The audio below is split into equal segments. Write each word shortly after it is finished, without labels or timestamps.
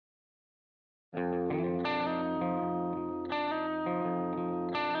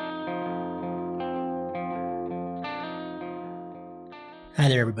Hi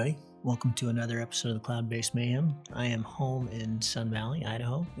there, everybody. Welcome to another episode of the Cloud-Based Mayhem. I am home in Sun Valley,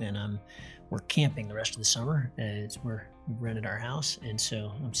 Idaho, and we're camping the rest of the summer. We've rented our house, and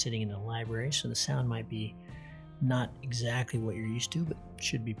so I'm sitting in the library, so the sound might be not exactly what you're used to, but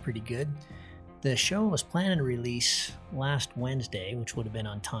should be pretty good. The show was planning to release last Wednesday, which would have been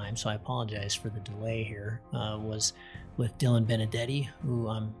on time, so I apologize for the delay here. Was with Dylan Benedetti, who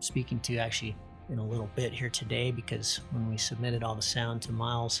I'm speaking to actually in a little bit here today, because when we submitted all the sound to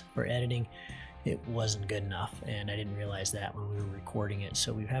Miles for editing, it wasn't good enough, and I didn't realize that when we were recording it,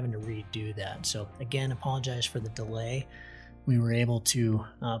 so we're having to redo that. So again, apologize for the delay. We were able to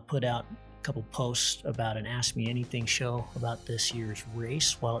put out a couple posts about an Ask Me Anything show about this year's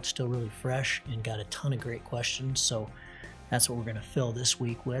race while it's still really fresh, and got a ton of great questions. So that's what we're going to fill this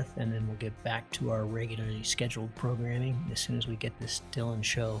week with, and then we'll get back to our regularly scheduled programming as soon as we get this Dylan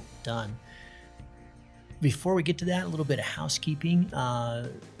show done. Before we get to that, a little bit of housekeeping.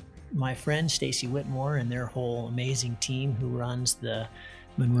 My friend Stacy Whitmore and their whole amazing team who runs the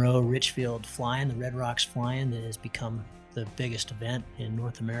Monroe Richfield Fly-In, the Red Rocks Fly-In, that has become the biggest event in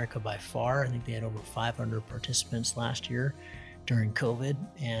North America by far. I think they had over 500 participants last year during COVID,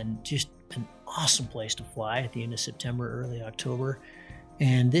 and just an awesome place to fly at the end of September, early October.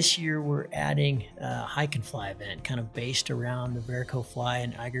 And this year we're adding a hike and fly event kind of based around the Verico Fly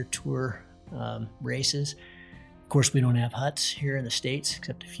and Eiger Tour races. Of course, we don't have huts here in the States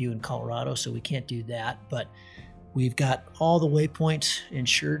except a few in Colorado, so we can't do that, but we've got all the waypoints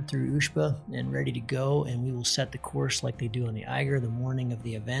insured through USHPA and ready to go, and we will set the course like they do on the Eiger the morning of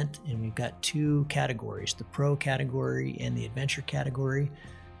the event. And we've got two categories, the pro category and the adventure category.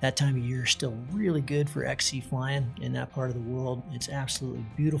 That time of year is still really good for XC flying in that part of the world. It's absolutely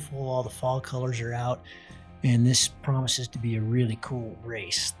beautiful. All the fall colors are out, and this promises to be a really cool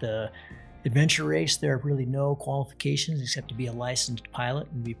race. The adventure race, there are really no qualifications except to be a licensed pilot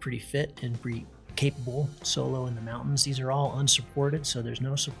and be pretty fit and pretty capable solo in the mountains. These are all unsupported, so there's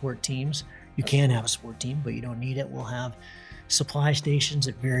no support teams. You can have a support team, but you don't need it. We'll have supply stations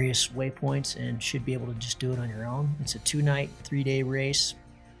at various waypoints and should be able to just do it on your own. It's a 2-night, 3-day race.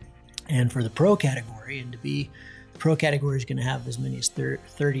 And for the pro category, and the pro category is going to have as many as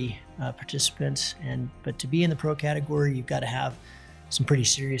 30 participants, but to be in the pro category, you've got to have some pretty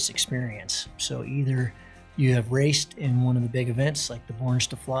serious experience. So either you have raced in one of the big events like the Borns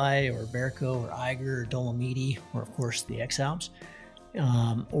to Fly or Verico or Eiger or Dolomiti, or of course the X-Alps,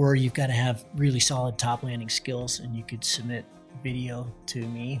 or you've got to have really solid top landing skills, and you could submit video to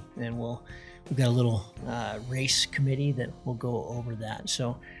me, and we've got a little race committee that will go over that.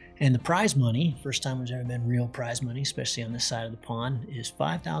 So, and the prize money, first time there's ever been real prize money, especially on this side of the pond, is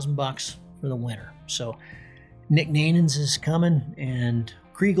 $5,000 for the winner. So Nick Nanens is coming, and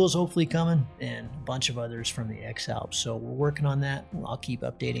Kriegel's hopefully coming, and a bunch of others from the X-Alps. So we're working on that. I'll keep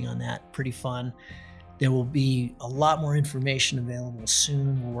updating on that. Pretty fun. There will be a lot more information available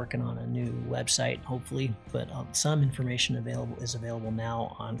soon. We're working on a new website, hopefully, but some information is available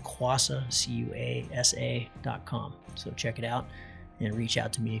now on CUASA, CUASA.com. So check it out and reach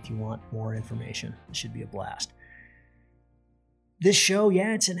out to me if you want more information. It should be a blast. This show,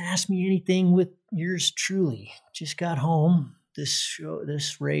 it's an Ask Me Anything with yours truly. Just got home.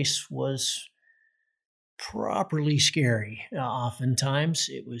 This race was properly scary. Oftentimes,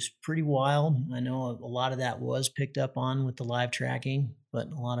 it was pretty wild. I know a lot of that was picked up on with the live tracking, but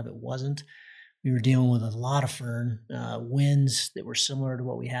a lot of it wasn't. We were dealing with a lot of firn, winds that were similar to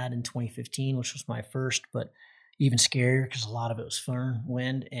what we had in 2015, which was my first, but even scarier because a lot of it was firn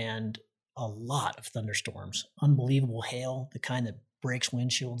wind, and a lot of thunderstorms, unbelievable hail, the kind that breaks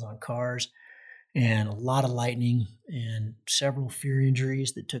windshields on cars, and a lot of lightning, and several fear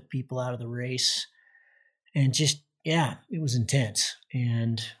injuries that took people out of the race. And just, it was intense.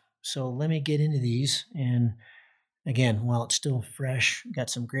 And so let me get into these. And again, while it's still fresh, got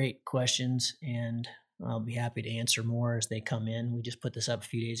some great questions, and I'll be happy to answer more as they come in. We just put this up a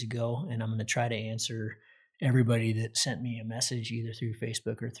few days ago, and I'm going to try to answer everybody that sent me a message either through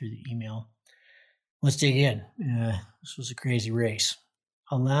Facebook or through the email. Let's dig in. This was a crazy race.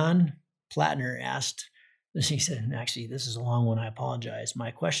 Alan Plattner asked, he said, actually, this is a long one. I apologize. My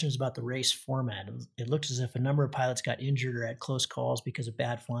question is about the race format. It looks as if a number of pilots got injured or had close calls because of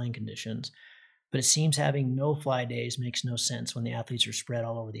bad flying conditions, but it seems having no fly days makes no sense when the athletes are spread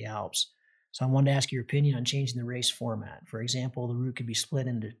all over the Alps. So I wanted to ask your opinion on changing the race format. For example, the route could be split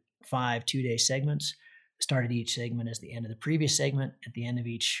into 5 2-day segments. The start of each segment is the end of the previous segment. At the end of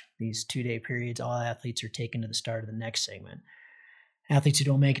these 2-day periods, all athletes are taken to the start of the next segment. Athletes who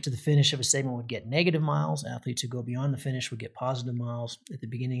don't make it to the finish of a segment would get negative miles. Athletes who go beyond the finish would get positive miles. At the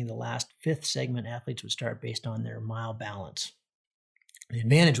beginning of the last 5th segment, athletes would start based on their mile balance. The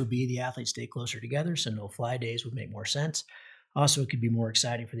advantage would be the athletes stay closer together, so no fly days would make more sense. Also, it could be more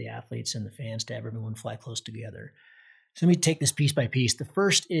exciting for the athletes and the fans to have everyone fly close together. So let me take this piece by piece. The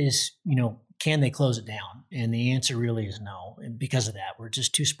first is, can they close it down? And the answer really is no. And because of that, we're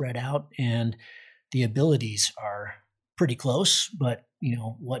just too spread out and the abilities are pretty close, but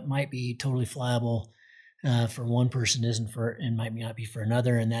what might be totally flyable for one person isn't for, and might not be for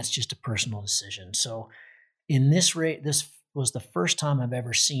another. And that's just a personal decision. So in this rate, this was the first time I've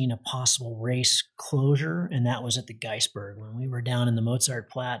ever seen a possible race closure. And that was at the Geisberg when we were down in the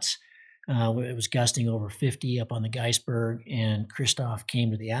Mozartplatz. It was gusting over 50 up on the Geisberg, and Christoph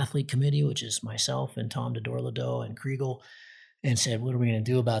came to the athlete committee, which is myself and Tom de Dorlado and Kriegel, and said, what are we going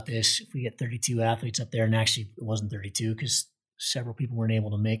to do about this if we get 32 athletes up there? And actually, it wasn't 32 because several people weren't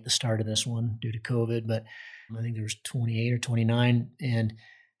able to make the start of this one due to COVID, but I think there was 28 or 29. And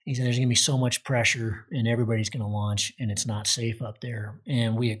he said, there's going to be so much pressure and everybody's going to launch and it's not safe up there.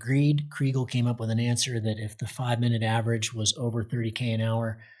 And we agreed. Kriegel came up with an answer that if the 5-minute average was over 30K an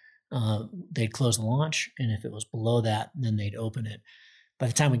hour, they'd close the launch. And if it was below that, then they'd open it. By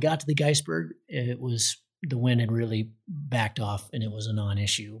the time we got to the Geisberg, the wind had really backed off and it was a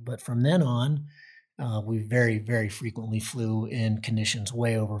non-issue. But from then on, we very, very frequently flew in conditions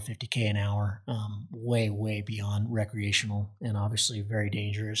way over 50K an hour, way, way beyond recreational and obviously very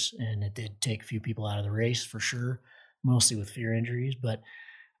dangerous. And it did take a few people out of the race for sure, mostly with fear injuries. But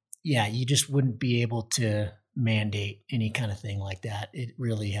yeah, you just wouldn't be able to mandate any kind of thing like that. It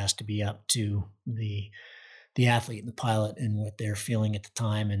really has to be up to the athlete and the pilot and what they're feeling at the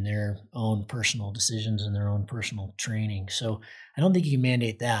time and their own personal decisions and their own personal training. So I don't think you can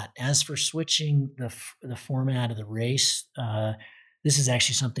mandate that. As for switching the format of the race, this is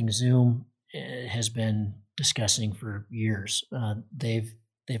actually something Zoom has been discussing for years. They've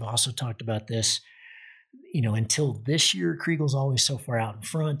also talked about this. Until this year, Kriegel's always so far out in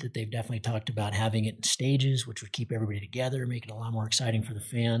front that they've definitely talked about having it in stages, which would keep everybody together, make it a lot more exciting for the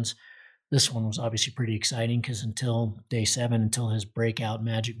fans. This one was obviously pretty exciting because until day 7, until his breakout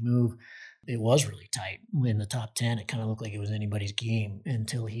magic move, it was really tight. In the top 10, it kind of looked like it was anybody's game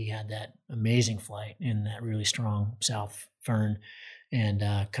until he had that amazing flight in that really strong South Fern and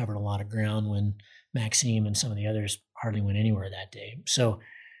covered a lot of ground when Maxime and some of the others hardly went anywhere that day. So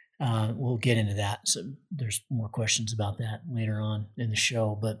we'll get into that. So there's more questions about that later on in the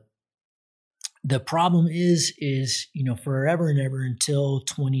show. But the problem is, forever and ever until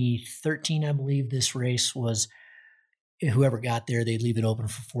 2013, I believe this race was, whoever got there, they'd leave it open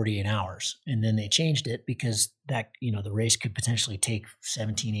for 48 hours. And then they changed it because that, the race could potentially take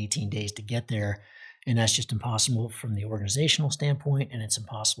 17, 18 days to get there. And that's just impossible from the organizational standpoint. And it's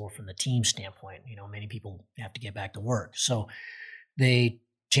impossible from the team standpoint. Many people have to get back to work. So they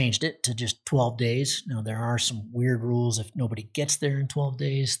changed it to just 12 days. Now, there are some weird rules. If nobody gets there in 12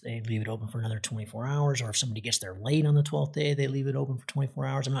 days, they leave it open for another 24 hours. Or if somebody gets there late on the 12th day, they leave it open for 24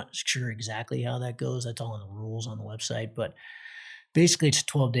 hours. I'm not sure exactly how that goes. That's all in the rules on the website. But basically, it's a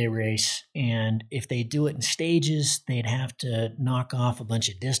 12-day race. And if they do it in stages, they'd have to knock off a bunch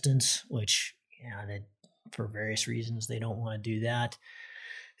of distance, which, for various reasons, they don't want to do that.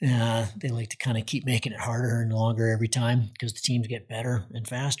 They like to kind of keep making it harder and longer every time because the teams get better and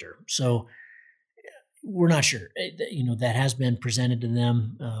faster. So we're not sure. That has been presented to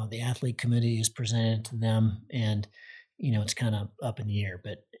them. The athlete committee is presented to them, and it's kind of up in the air.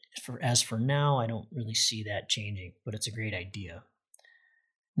 But as for now, I don't really see that changing. But it's a great idea.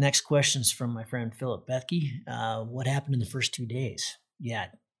 Next question is from my friend Philip Bethke. What happened in the first 2 days? Yeah.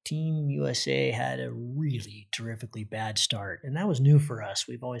 Team USA had a really terrifically bad start, and that was new for us.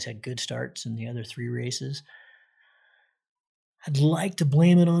 We've always had good starts in the other 3 races. I'd like to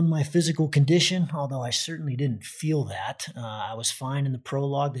blame it on my physical condition, although I certainly didn't feel that. I was fine in the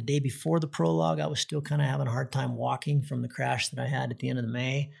prologue. The day before the prologue, I was still kind of having a hard time walking from the crash that I had at the end of the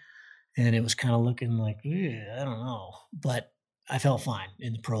May, and it was kind of looking like, I don't know. But I felt fine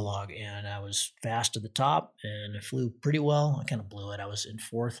in the prologue, and I was fast to the top, and I flew pretty well. I kind of blew it. I was in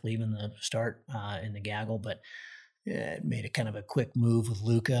 4th leaving the start in the gaggle, but made a kind of a quick move with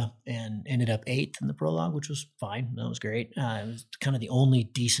Luca and ended up 8th in the prologue, which was fine. That was great. It was kind of the only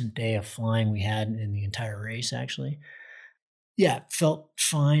decent day of flying we had in the entire race, actually. Yeah, felt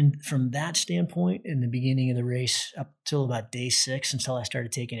fine from that standpoint in the beginning of the race up till about day 6, until I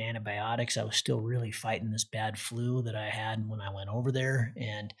started taking antibiotics. I was still really fighting this bad flu that I had when I went over there.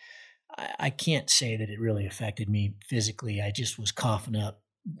 And I can't say that it really affected me physically. I just was coughing up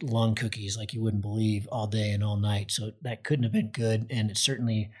lung cookies like you wouldn't believe all day and all night. So that couldn't have been good. And it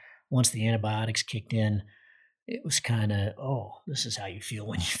certainly, once the antibiotics kicked in, it was kind of, this is how you feel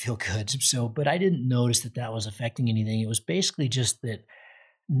when you feel good. So, but I didn't notice that was affecting anything. It was basically just that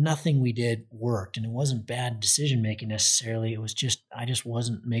nothing we did worked, and it wasn't bad decision making necessarily. It was just I just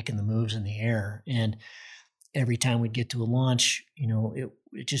wasn't making the moves in the air, and every time we'd get to a launch,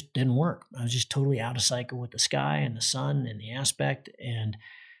 it just didn't work. I was just totally out of cycle with the sky and the sun and the aspect. And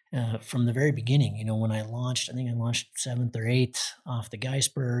from the very beginning, when I launched, I think I launched seventh or eighth off the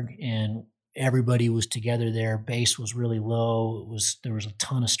Geisberg, and everybody was together there. Base was really low. There was a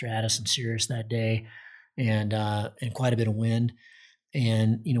ton of stratus and cirrus that day, and quite a bit of wind.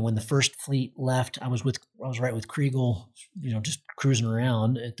 And when the first fleet left, I was right with Kriegel, just cruising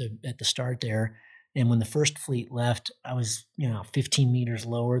around at the start there. And when the first fleet left, I was 15 meters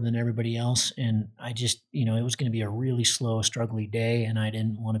lower than everybody else, and I just it was going to be a really slow, struggly day, and I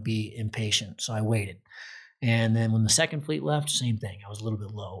didn't want to be impatient, so I waited. And then when the second fleet left, same thing. I was a little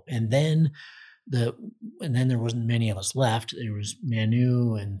bit low, and then there wasn't many of us left. There was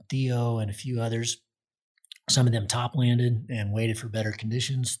Manu and Theo and a few others. Some of them top landed and waited for better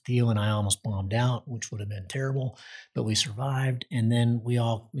conditions. Theo and I almost bombed out, which would have been terrible, but we survived. And then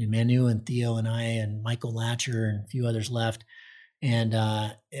Manu and Theo and I and Michael Latcher and a few others left. And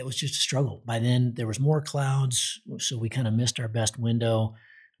it was just a struggle. By then there was more clouds, so we kind of missed our best window,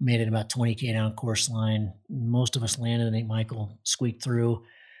 made it about 20K down course line. Most of us landed. I think Michael squeaked through.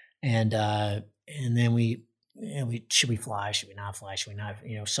 And then should we fly? Should we not fly? Should we not?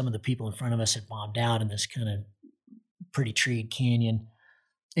 Some of the people in front of us had bombed out in this kind of pretty treed canyon.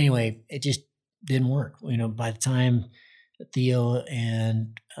 Anyway, it just didn't work. By the time Theo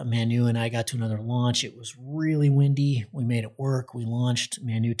and Manu and I got to another launch, it was really windy. We made it work. We launched.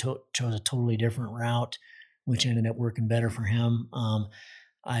 Manu chose a totally different route, which ended up working better for him.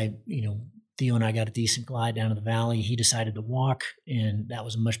 Theo and I got a decent glide down to the valley. He decided to walk, and that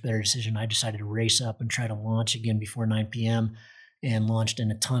was a much better decision. I decided to race up and try to launch again before 9 p.m. and launched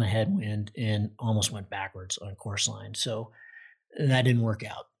in a ton of headwind and almost went backwards on course line. So that didn't work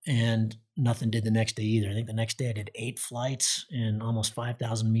out, and nothing did the next day either. I think the next day I did 8 flights and almost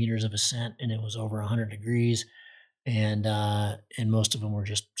 5,000 meters of ascent, and it was over 100 degrees. And most of them were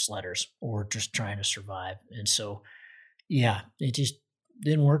just sledders or just trying to survive. And so, yeah, it just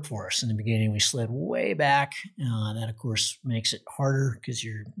didn't work for us in the beginning. We slid way back. That, of course, makes it harder because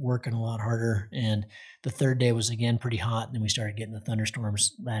you're working a lot harder. And the third day was, again, pretty hot. And then we started getting the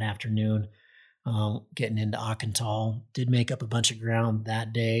thunderstorms that afternoon, getting into Achental. Did make up a bunch of ground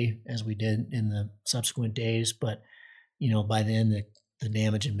that day, as we did in the subsequent days. But, by then, the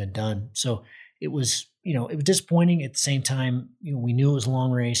damage had been done. So it was disappointing. At the same time, we knew it was a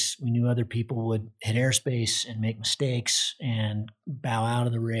long race. We knew other people would hit airspace and make mistakes and bow out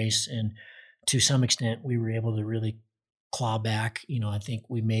of the race. And to some extent, we were able to really claw back. I think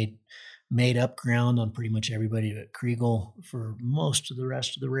we made up ground on pretty much everybody but Kriegel for most of the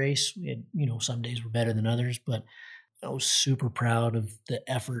rest of the race. We had, some days were better than others, but I was super proud of the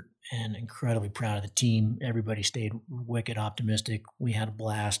effort and incredibly proud of the team. Everybody stayed wicked optimistic. We had a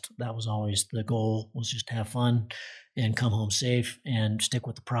blast. That was always the goal, was just to have fun and come home safe and stick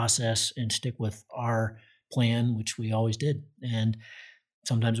with the process and stick with our plan, which we always did. And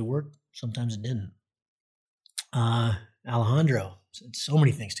sometimes it worked, sometimes it didn't. Alejandro, so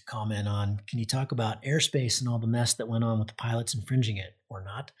many things to comment on. Can you talk about airspace and all the mess that went on with the pilots infringing it or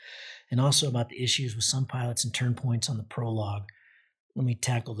not? And also about the issues with some pilots and turn points on the prologue. Let me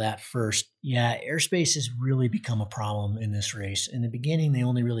tackle that first. Yeah, airspace has really become a problem in this race. In the beginning, they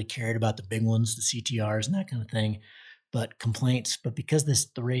only really cared about the big ones, the CTRs and that kind of thing, but complaints. But because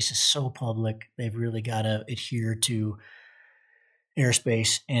the race is so public, they've really got to adhere to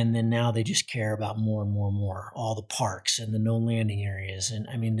airspace. And then now they just care about more and more and more, all the parks and the no landing areas. And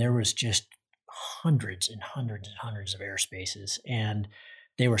I mean, there was just hundreds and hundreds and hundreds of airspaces, and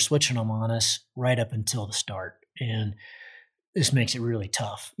they were switching them on us right up until the start. And this makes it really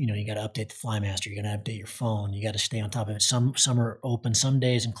tough. You got to update the Flymaster. You got to update your phone. You got to stay on top of it. Some are open some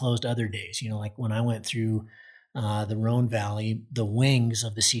days and closed other days. Like when I went through the Rhone Valley, the wings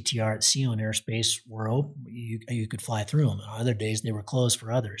of the CTR at Sion airspace were open. You could fly through them. On other days, they were closed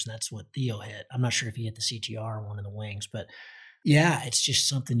for others. And that's what Theo hit. I'm not sure if he hit the CTR or one of the wings, but yeah, it's just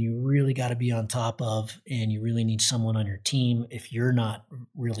something you really got to be on top of, and you really need someone on your team. If you're not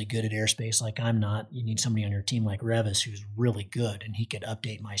really good at airspace like I'm not, you need somebody on your team like Revis, who's really good, and he could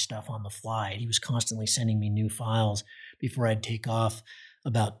update my stuff on the fly. He was constantly sending me new files before I'd take off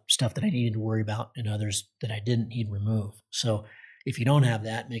about stuff that I needed to worry about, and others that I didn't, he'd remove. So if you don't have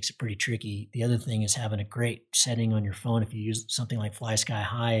that, it makes it pretty tricky. The other thing is having a great setting on your phone. If you use something like Fly Sky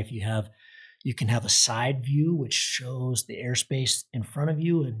High, you can have a side view which shows the airspace in front of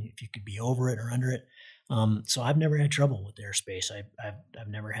you, and if you could be over it or under it. So I've never had trouble with airspace. I've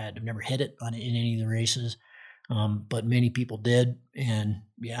never hit it in any of the races. but many people did. And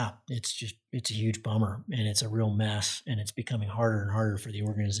yeah, it's a huge bummer, and it's a real mess, and it's becoming harder and harder for the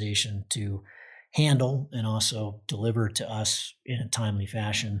organization to handle and also deliver to us in a timely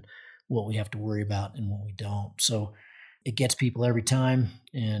fashion what we have to worry about and what we don't. So it gets people every time.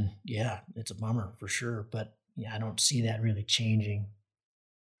 And yeah, it's a bummer for sure. But yeah, I don't see that really changing.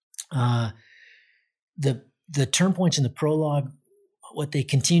 Uh, the turn points in the prologue, what they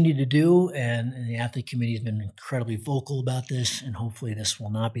continue to do, and the athlete committee has been incredibly vocal about this, and hopefully this will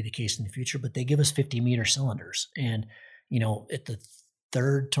not be the case in the future, but they give us 50-meter cylinders. And, at the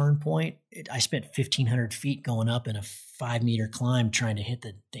third turn point, I spent 1,500 feet going up in a 5-meter climb trying to hit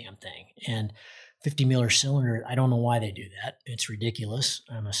the damn thing. And 50-meter cylinder, I don't know why they do that. It's ridiculous.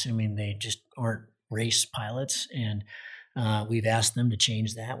 I'm assuming they just aren't race pilots, and we've asked them to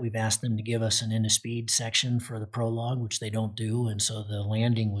change that. We've asked them to give us an end of speed section for the prologue, which they don't do. And so the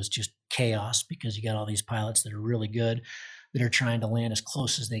landing was just chaos because you got all these pilots that are really good that are trying to land as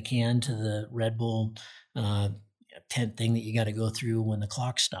close as they can to the Red Bull tent thing that you got to go through when the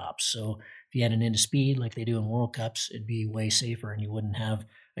clock stops. So if you had an end of speed like they do in World Cups, it'd be way safer, and you wouldn't have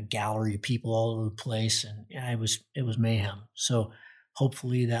a gallery of people all over the place. And yeah, it was mayhem. So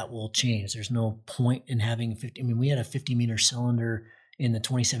hopefully that will change. There's no point in having 50. I mean, we had a 50-meter cylinder in the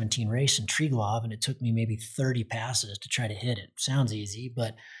 2017 race in Triglav, and it took me maybe 30 passes to try to hit it. Sounds easy,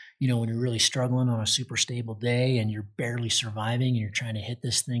 but when you're really struggling on a super stable day and you're barely surviving and you're trying to hit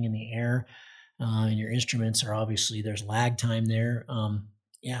this thing in the air, and your instruments are obviously, there's lag time there.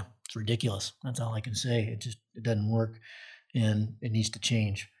 Yeah, it's ridiculous. That's all I can say. It doesn't work, and it needs to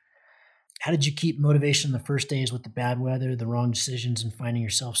change. How did you keep motivation the first days with the bad weather, the wrong decisions, and finding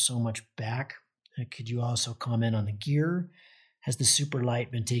yourself so much back? Could you also comment on the gear? Has the super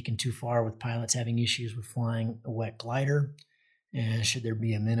light been taken too far with pilots having issues with flying a wet glider? And should there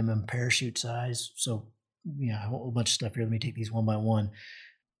be a minimum parachute size? So, yeah, a whole bunch of stuff here. Let me take these one by one.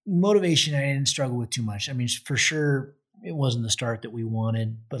 Motivation, I didn't struggle with too much. I mean, for sure, it wasn't the start that we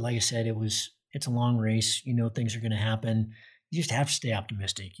wanted. But like I said, it's a long race. Things are going to happen. You just have to stay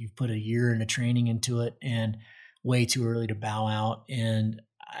optimistic. You've put a year into training into it, and way too early to bow out. And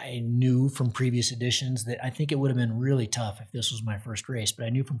I knew from previous editions that I think it would have been really tough if this was my first race, but I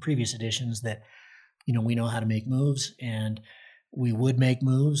knew from previous editions that, we know how to make moves, and we would make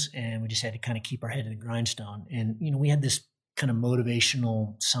moves, and we just had to kind of keep our head to the grindstone. And, we had this kind of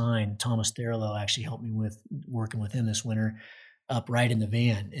motivational sign. Thomas Therilow actually helped me with working with him this winter, up right in the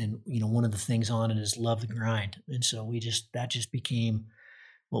van. And, one of the things on it is love the grind. And so that just became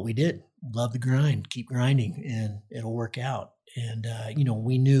what we did. Love the grind, keep grinding, and it'll work out. And,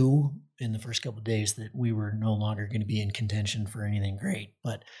 we knew in the first couple of days that we were no longer going to be in contention for anything great.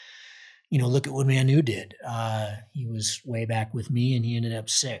 But, look at what Manu did. He was way back with me, and he ended up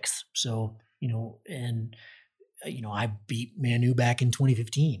 6th. So, I beat Manu back in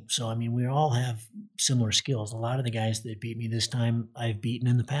 2015. So, I mean, we all have similar skills. A lot of the guys that beat me this time, I've beaten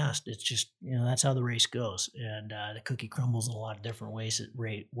in the past. It's just, that's how the race goes. And the cookie crumbles in a lot of different ways,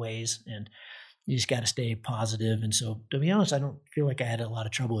 and you just got to stay positive. And so, to be honest, I don't feel like I had a lot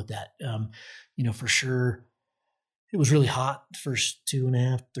of trouble with that. For sure, it was really hot the first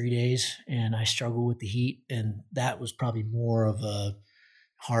 2.5, 3 days, and I struggled with the heat. And that was probably more of a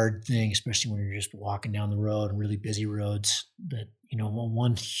hard thing, especially when you're just walking down the road and really busy roads. That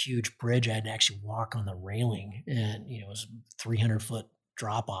one huge bridge, I had to actually walk on the railing, and it was 300-foot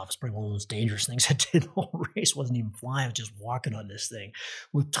drop off. It's probably one of the most dangerous things I did the whole race. Wasn't even flying, I was just walking on this thing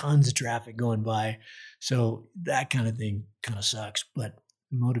with tons of traffic going by. So that kind of thing kind of sucks. But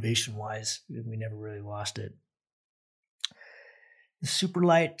motivation wise, we never really lost it. The super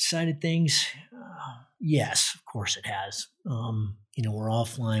light side of things, yes, of course it has. We're all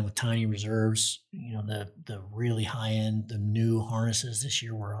flying with tiny reserves. The really high end, the new harnesses this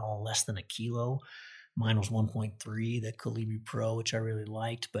year were all less than a kilo. Mine was 1.3, the Colibri Pro, which I really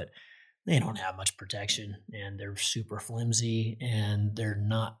liked, but they don't have much protection, and they're super flimsy, and they're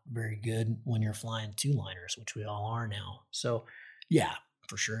not very good when you're flying 2-liners, which we all are now. So yeah,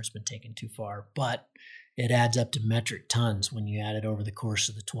 for sure it's been taken too far, but it adds up to metric tons when you add it over the course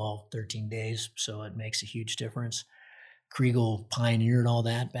of the 12, 13 days. So it makes a huge difference. Kriegel pioneered all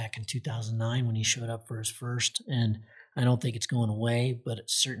that back in 2009 when he showed up for his first. And I don't think it's going away, but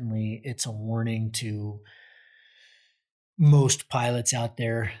it's a warning to most pilots out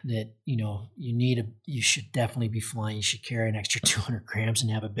there that, you should definitely be flying. You should carry an extra 200 grams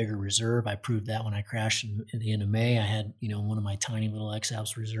and have a bigger reserve. I proved that when I crashed at the end of May. I had, one of my tiny little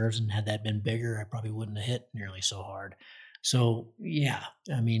X-Alps reserves, and had that been bigger, I probably wouldn't have hit nearly so hard. So yeah,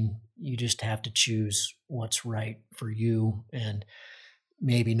 I mean, you just have to choose what's right for you, and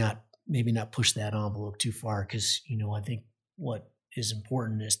maybe not maybe not push that envelope too far, because, I think what is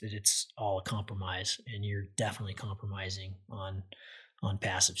important is that it's all a compromise, and you're definitely compromising on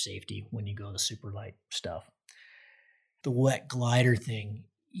passive safety when you go the super light stuff. The wet glider thing,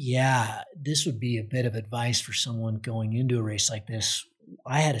 yeah, this would be a bit of advice for someone going into a race like this.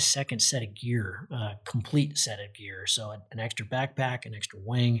 I had a second set of gear, a complete set of gear, so an extra backpack, an extra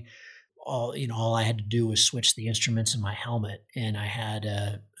wing. All I had to do was switch the instruments in my helmet, and I had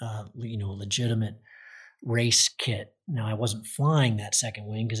a legitimate race kit. Now, I wasn't flying that second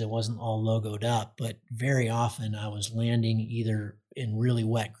wing because it wasn't all logoed up, but very often I was landing either in really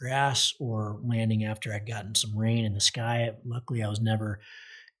wet grass or landing after I'd gotten some rain in the sky. Luckily, I was never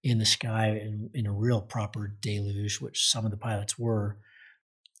in the sky in a real proper deluge, which some of the pilots were.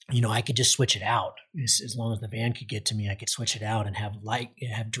 I could just switch it out as long as the van could get to me. I could switch it out and have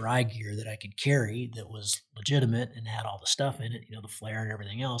dry gear that I could carry that was legitimate and had all the stuff in it, the flare and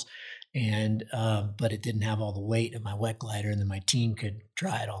everything else. And but it didn't have all the weight of my wet glider, and then my team could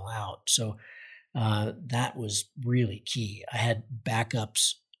dry it all out. So that was really key. I had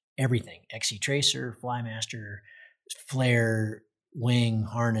backups, everything: XC Tracer, Flymaster, flare, wing,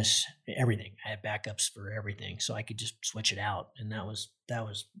 harness, everything. I had backups for everything, so I could just switch it out, and that was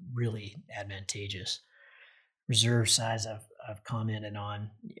really advantageous. Reserve size, I've commented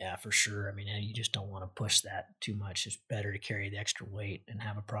on, yeah, for sure. I mean, you just don't want to push that too much. It's better to carry the extra weight and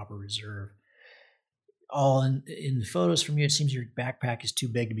have a proper reserve. All in the photos from you, it seems your backpack is too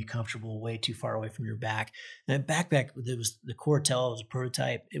big to be comfortable, way too far away from your back. And that backpack, that was the Coratel, it was a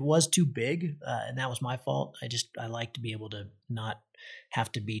prototype. It was too big, and that was my fault. I like to be able to not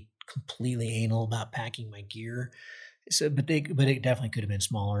have to be completely anal about packing my gear. So, but it definitely could have been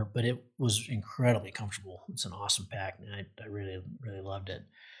smaller, but it was incredibly comfortable. It's an awesome pack, and I really, really loved it.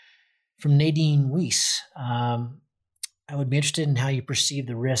 From Nadine Weiss, I would be interested in how you perceive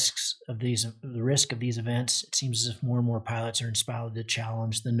the risk of these events. It seems as if more and more pilots are inspired to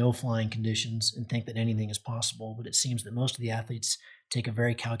challenge the no flying conditions and think that anything is possible, but it seems that most of the athletes take a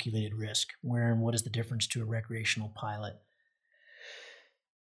very calculated risk. Where and what is the difference to a recreational pilot?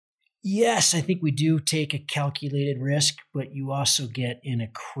 Yes, I think we do take a calculated risk, but you also get in a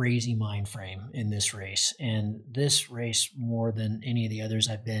crazy mind frame in this race. And this race, more than any of the others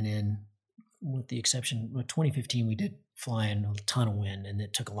I've been in, with the exception of 2015, we did fly in a ton of wind, and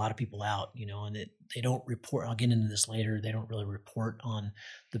it took a lot of people out, and they don't report. I'll get into this later. They don't really report on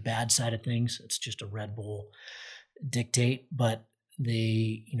the bad side of things. It's just a Red Bull dictate. But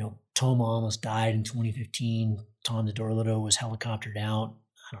Toma almost died in 2015. Tom de Dorlito was helicoptered out.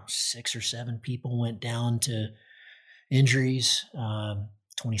 I don't know, 6 or 7 people went down to injuries.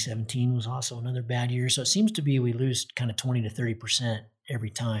 2017 was also another bad year. So it seems to be we lose kind of 20 to 30% every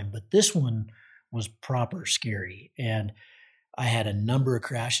time. But this one was proper scary. And I had a number of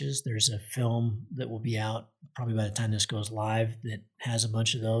crashes. There's a film that will be out probably by the time this goes live that has a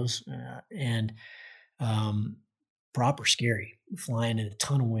bunch of those. Proper scary, flying in a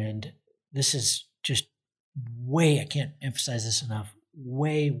ton of wind. This is just I can't emphasize this enough,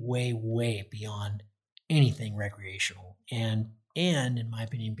 way, way, way beyond anything recreational. And in my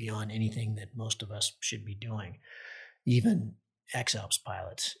opinion, beyond anything that most of us should be doing, even ex-Alps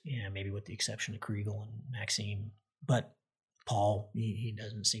pilots, maybe with the exception of Kriegel and Maxime. But Paul, he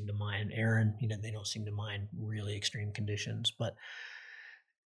doesn't seem to mind. Aaron, they don't seem to mind really extreme conditions, but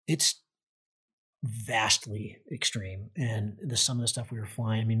it's vastly extreme. And some of the stuff we were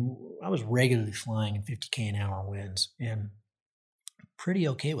flying, I mean, I was regularly flying in 50K an hour winds and pretty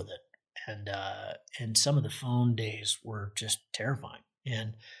okay with it. And some of the phone days were just terrifying.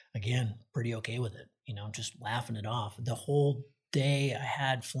 And again, pretty okay with it, just laughing it off. The whole day I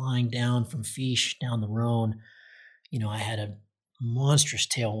had flying down from Fiche down the Rhone, I had a monstrous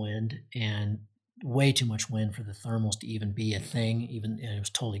tailwind and way too much wind for the thermals to even be a thing. And it was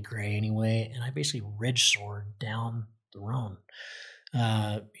totally gray anyway. And I basically ridge soared down the Rhone.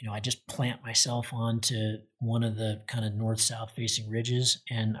 I just plant myself onto one of the kind of north-south facing ridges,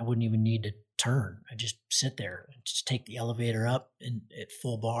 and I wouldn't even need to turn. I just sit there and just take the elevator up and at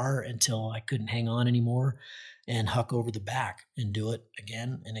full bar until I couldn't hang on anymore, and huck over the back and do it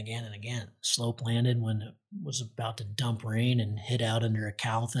again and again and again. Slope landed when it was about to dump rain and hit out under a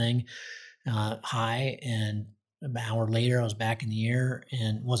cow thing high, and an hour later I was back in the air,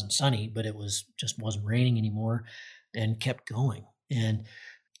 and it wasn't sunny, but it wasn't raining anymore, and kept going. And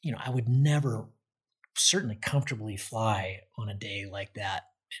I would never certainly comfortably fly on a day like that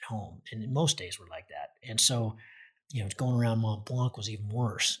at home, and most days were like that. And so going around Mont Blanc was even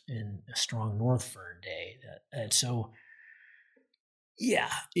worse in a strong north firn day. And so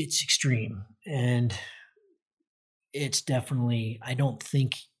yeah, it's extreme, and it's definitely, I don't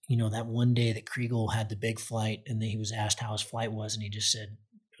think that one day that Kriegel had the big flight and then he was asked how his flight was, and he just said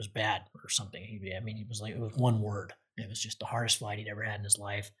it was bad or something. He was like, it was one word. It was just the hardest flight he'd ever had in his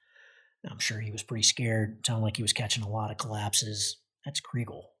life. I'm sure he was pretty scared. It sounded like he was catching a lot of collapses. That's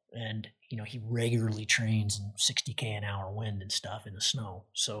Kriegel. And, he regularly trains in 60K an hour wind and stuff in the snow.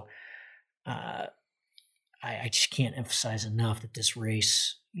 So I just can't emphasize enough that this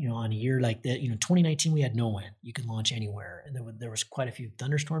race, on a year like that, 2019, we had no wind. You could launch anywhere. And there was quite a few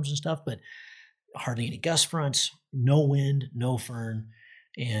thunderstorms and stuff, but hardly any gust fronts, no wind, no firn.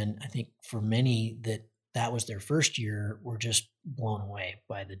 And I think for many that was their first year, were just blown away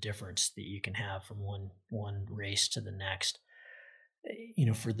by the difference that you can have from one race to the next.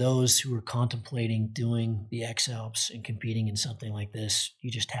 For those who are contemplating doing the X Alps and competing in something like this,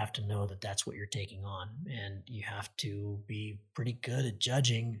 you just have to know that that's what you're taking on. And you have to be pretty good at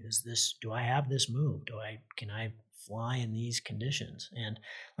judging, do I have this move? Can I fly in these conditions? And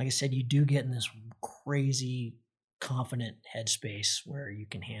like I said, you do get in this crazy confident headspace where you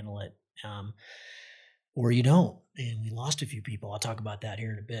can handle it. Or you don't. And we lost a few people. I'll talk about that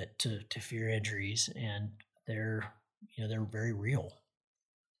here in a bit to fear injuries, and they're very real.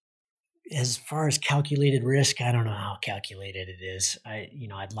 As far as calculated risk, I don't know how calculated it is.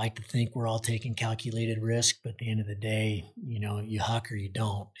 I'd like to think we're all taking calculated risk, but at the end of the day, you huck or you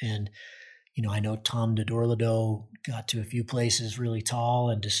don't. And, I know Tom de Dorlado got to a few places really tall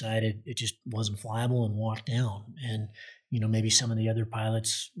and decided it just wasn't flyable and walked down. And, maybe some of the other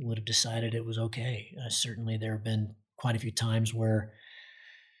pilots would have decided it was okay. Certainly there have been quite a few times where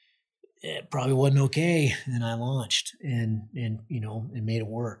it probably wasn't okay, and I launched and made it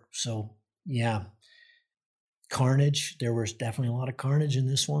work. So yeah, carnage. There was definitely a lot of carnage in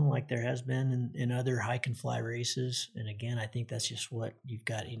this one, like there has been in other hike and fly races. And again, I think that's just what you've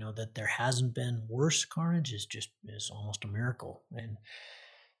got, that there hasn't been worse carnage is almost a miracle. And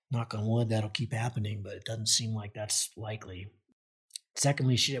knock on wood, that'll keep happening, but it doesn't seem like that's likely.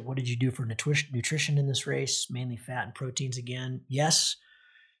 Secondly, what did you do for nutrition in this race? Mainly fat and proteins again. Yes,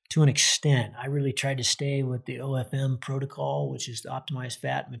 to an extent. I really tried to stay with the OFM protocol, which is the optimized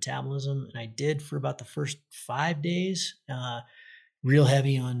fat metabolism. And I did for about the first 5 days, real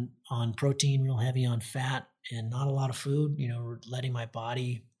heavy on protein, real heavy on fat, and not a lot of food, letting my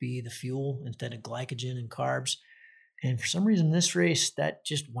body be the fuel instead of glycogen and carbs. And for some reason, this race, that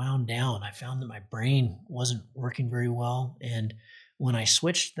just wound down. I found that my brain wasn't working very well. And when I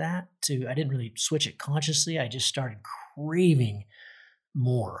switched that I didn't really switch it consciously. I just started craving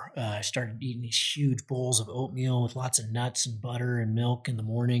more. I started eating these huge bowls of oatmeal with lots of nuts and butter and milk in the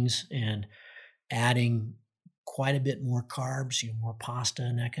mornings, and adding quite a bit more carbs, more pasta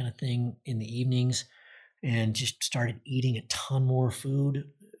and that kind of thing in the evenings, and just started eating a ton more food.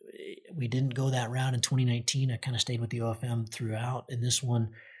 We didn't go that route in 2019. I kind of stayed with the OFM throughout. And this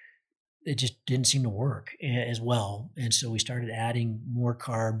one, it just didn't seem to work as well. And so we started adding more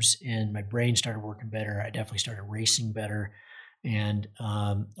carbs, and my brain started working better. I definitely started racing better. And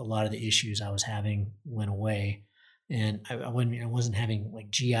a lot of the issues I was having went away. And I wasn't having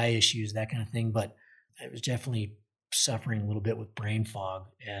like GI issues, that kind of thing, but I was definitely suffering a little bit with brain fog,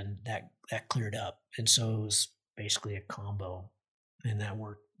 and that cleared up. And so it was basically a combo, and that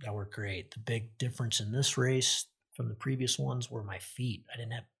worked great. The big difference in this race from the previous ones were my feet. I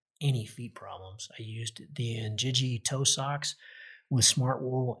didn't have any feet problems. I used the Njiji toe socks with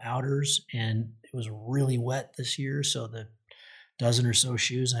Smartwool outers, and it was really wet this year, so the dozen or so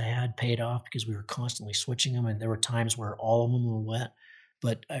shoes I had paid off because we were constantly switching them, and there were times where all of them were wet.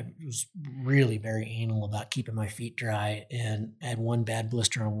 But I was really very anal about keeping my feet dry, and I had one bad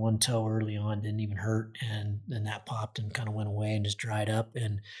blister on one toe early on, didn't even hurt, and then that popped and kind of went away and just dried up,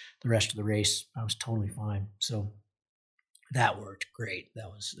 and the rest of the race I was totally fine. So that worked great.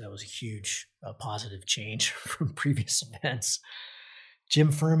 That was a huge positive change from previous events.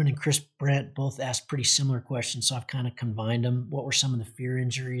 Jim Furman and Chris Brent both asked pretty similar questions, so I've kind of combined them. What were some of the fear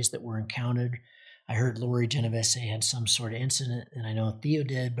injuries that were encountered? I heard Lori Genovese had some sort of incident, and I know Theo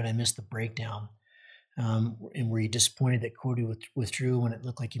did, but I missed the breakdown. And were you disappointed that Cody withdrew when it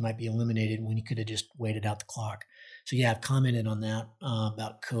looked like he might be eliminated, when he could have just waited out the clock? So yeah, I've commented on that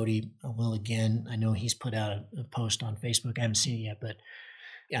about Cody. I will again. I know he's put out a post on Facebook. I haven't seen it yet, but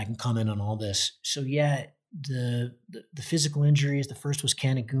yeah, I can comment on all this. So yeah, the physical injuries. The first was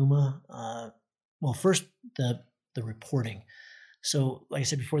Canaguma. First the reporting. So like I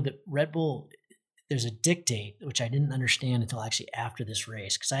said before, the Red Bull, there's a dictate, which I didn't understand until actually after this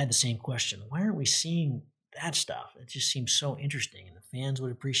race, because I had the same question. Why aren't we seeing that stuff? It just seems so interesting, and the fans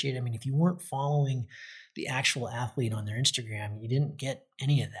would appreciate it. I mean, if you weren't following the actual athlete on their Instagram, you didn't get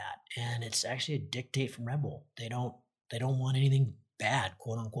any of that. And it's actually a dictate from Red Bull. They don't want anything bad,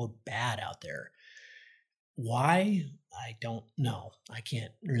 quote unquote, bad out there. Why? I don't know. I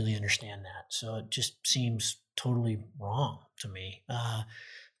can't really understand that. So it just seems totally wrong to me.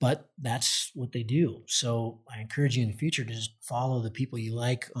 But that's what they do. So I encourage you in the future to just follow the people you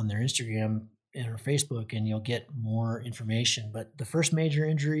like on their Instagram and or Facebook, and you'll get more information. But the first major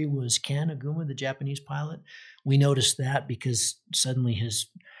injury was Ken Aguma, the Japanese pilot. We noticed that because suddenly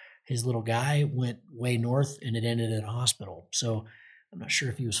his little guy went way north and it ended at a hospital. So I'm not sure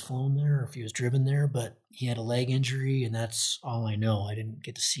if he was flown there or if he was driven there, but he had a leg injury, and that's all I know. I didn't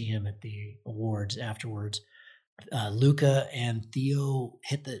get to see him at the awards afterwards. Luca and Theo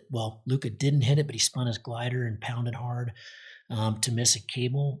Luca didn't hit it, but he spun his glider and pounded hard to miss a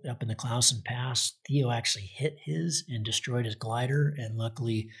cable up in the Clausen Pass. Theo actually hit his and destroyed his glider, and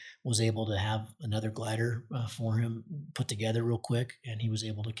luckily was able to have another glider for him put together real quick, and he was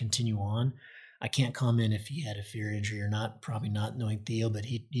able to continue on. I can't comment if he had a fear injury or not, probably not knowing Theo, but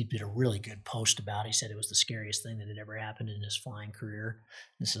he did a really good post about it. He said it was the scariest thing that had ever happened in his flying career.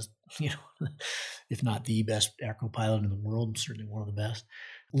 This is, if not the best acro pilot in the world, certainly one of the best.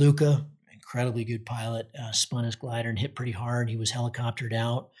 Luca, incredibly good pilot, spun his glider and hit pretty hard. He was helicoptered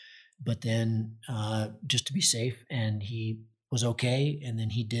out, but then just to be safe, and he was okay. And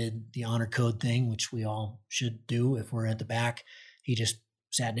then he did the honor code thing, which we all should do if we're at the back. He just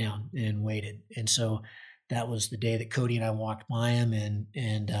sat down and waited. And so that was the day that Cody and I walked by him,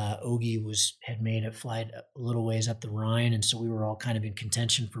 and Ogie had made a flight a little ways up the Rhine. And so we were all kind of in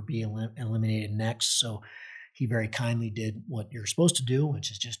contention for being eliminated next. So he very kindly did what you're supposed to do,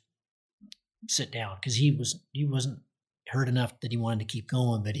 which is just sit down, because he wasn't hurt enough that he wanted to keep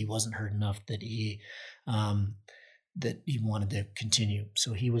going, but he wasn't hurt enough that he wanted to continue.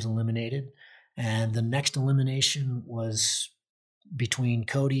 So he was eliminated. And the next elimination was between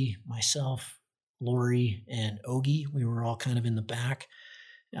Cody, myself, Lori, and Ogie. We were all kind of in the back.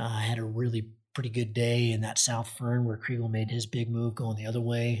 I had a really pretty good day in that South Fern where Kriegel made his big move going the other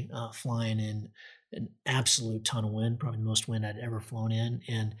way, flying in an absolute ton of wind, probably the most wind I'd ever flown in.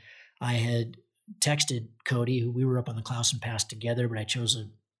 And I had texted Cody, who we were up on the Clausen Pass together, but I chose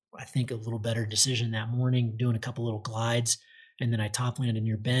I think a little better decision that morning, doing a couple little glides. And then I top landed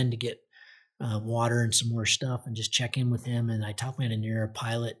near Bend to get water and some more stuff and just check in with him. And I top landed near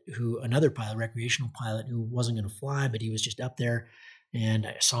another pilot, recreational pilot, who wasn't going to fly, but he was just up there, and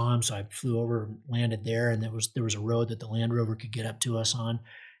I saw him. So I flew over, landed there, and there was a road that the Land Rover could get up to us on.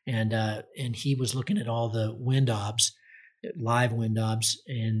 And he was looking at all the wind obs, live wind obs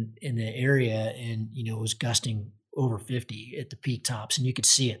in the area. And, it was gusting over 50 at the peak tops, and you could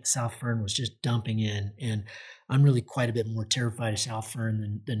see it. South Fern was just dumping in, and I'm really quite a bit more terrified of South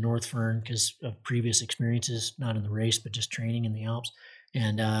Fern than North Fern because of previous experiences, not in the race, but just training in the Alps.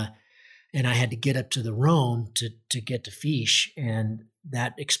 And I had to get up to the Rhone to get to Fiche, and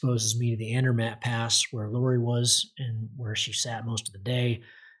that exposes me to the Andermatt Pass where Lori was and where she sat most of the day,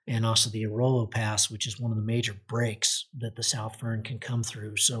 and also the Arolo Pass, which is one of the major breaks that the South Fern can come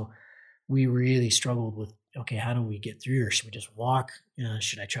through. So we really struggled with, okay, how do we get through here? Should we just walk?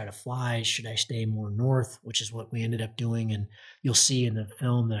 Should I try to fly? Should I stay more north, which is what we ended up doing? And you'll see in the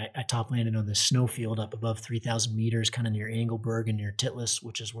film that I top landed on the snowfield up above 3,000 meters, kind of near Engelberg and near Titlis,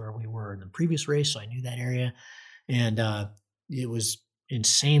 which is where we were in the previous race. So I knew that area. And it was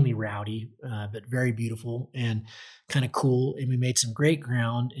insanely rowdy, but very beautiful and kind of cool. And we made some great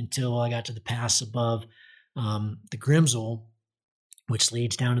ground until I got to the pass above the Grimsel, which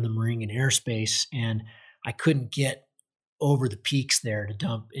leads down to the Meiringen airspace. And I couldn't get over the peaks there to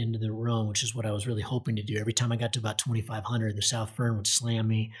dump into the Rhone, which is what I was really hoping to do. Every time I got to about 2,500, the South Fern would slam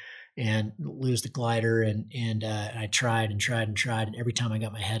me and lose the glider. And I tried. And every time I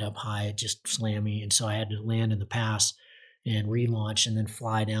got my head up high, it just slammed me. And so I had to land in the pass and relaunch and then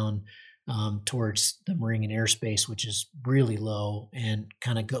fly down towards the Meiringen airspace, which is really low, and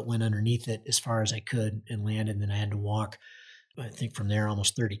kind of went underneath it as far as I could and landed. And then I had to walk, I think from there,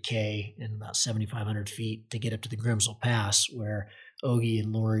 almost 30K and about 7,500 feet to get up to the Grimsel Pass, where Ogie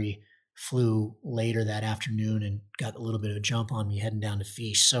and Lori flew later that afternoon and got a little bit of a jump on me heading down to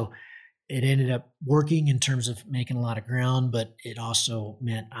Fiche. So it ended up working in terms of making a lot of ground, but it also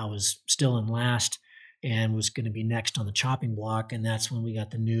meant I was still in last and was going to be next on the chopping block. And that's when we got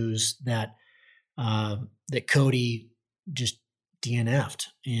the news that that Cody just DNF'd.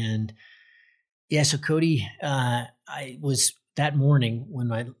 And yeah, so Cody, I was that morning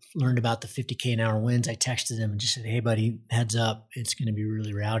when I learned about the 50K an hour winds, I texted him and just said, "Hey buddy, heads up, it's going to be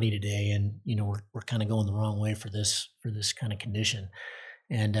really rowdy today. And, we're kind of going the wrong way for this kind of condition.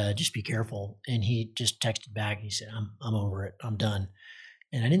 And just be careful." And he just texted back and he said, I'm over it. I'm done.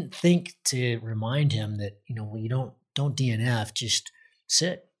 And I didn't think to remind him that, you don't DNF, just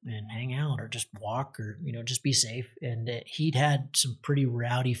sit and hang out or just walk or, just be safe. And he'd had some pretty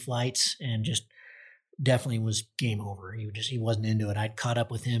rowdy flights and just definitely was game over. He wasn't into it. I'd caught up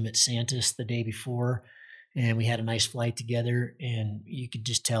with him at Santos the day before, and we had a nice flight together, and you could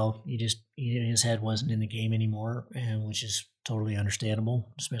just tell his head wasn't in the game anymore, and which is totally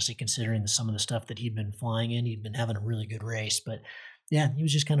understandable, especially considering some of the stuff that he'd been flying in. He'd been having a really good race, but yeah, he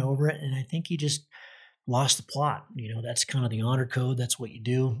was just kind of over it, and I think he just lost the plot. That's kind of the honor code. That's what you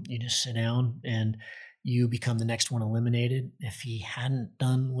do. You just sit down and you become the next one eliminated. If he hadn't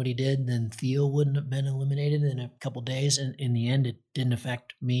done what he did, then Theo wouldn't have been eliminated in a couple of days. And in the end, it didn't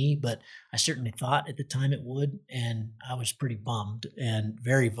affect me, but I certainly thought at the time it would. And I was pretty bummed and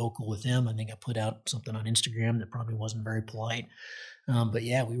very vocal with him. I think I put out something on Instagram that probably wasn't very polite. But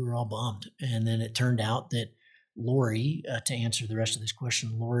yeah, we were all bummed. And then it turned out that Lori, to answer the rest of this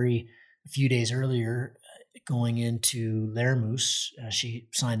question, Lori, a few days earlier, going into Lermoos, she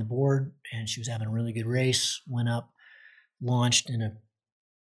signed the board and she was having a really good race, went up, launched in a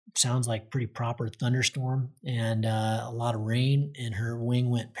sounds like pretty proper thunderstorm and a lot of rain, and her wing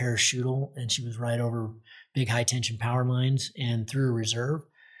went parachutal and she was right over big high tension power lines and through a reserve.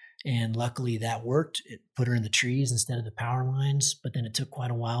 And luckily that worked. It put her in the trees instead of the power lines, but then it took quite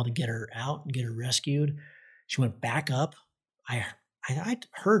a while to get her out and get her rescued. She went back up. I'd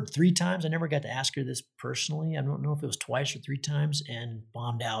heard 3 times. I never got to ask her this personally. I don't know if it was twice or 3 times, and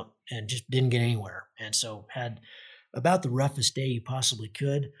bombed out and just didn't get anywhere. And so had about the roughest day you possibly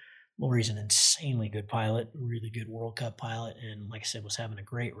could. Lori's an insanely good pilot, really good World Cup pilot. And like I said, was having a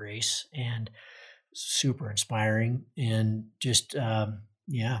great race and super inspiring, and just,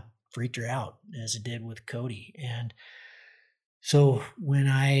 freaked her out as it did with Cody. And so when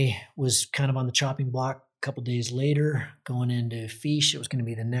I was kind of on the chopping block, couple days later, going into Fiche, it was going to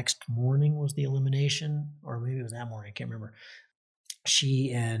be the next morning was the elimination, or maybe it was that morning. I can't remember.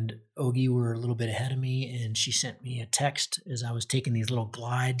 She and Ogie were a little bit ahead of me, and she sent me a text as I was taking these little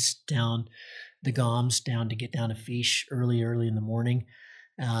glides down the GOMS down to get down to Fiche early in the morning,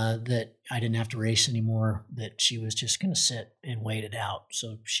 that I didn't have to race anymore, that she was just going to sit and wait it out.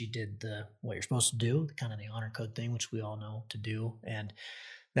 So she did what you're supposed to do, kind of the honor code thing, which we all know to do. And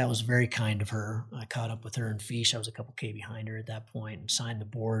that was very kind of her. I caught up with her in Fiche. I was a couple K behind her at that point and signed the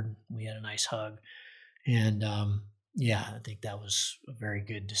board. We had a nice hug. And I think that was a very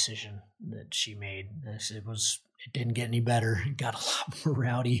good decision that she made. It didn't get any better. It got a lot more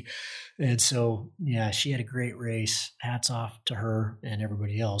rowdy. And so, yeah, she had a great race. Hats off to her and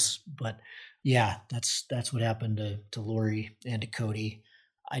everybody else. But yeah, that's what happened to Lori and to Cody.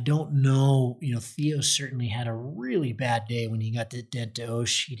 I don't know, Theo certainly had a really bad day when he got dead to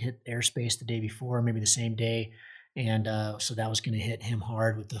Osh. He'd hit airspace the day before, maybe the same day. And so that was going to hit him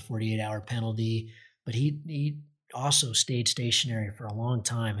hard with the 48-hour penalty. But he also stayed stationary for a long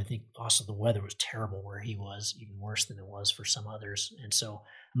time. I think also the weather was terrible where he was, even worse than it was for some others. And so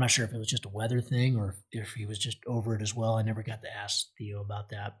I'm not sure if it was just a weather thing or if he was just over it as well. I never got to ask Theo about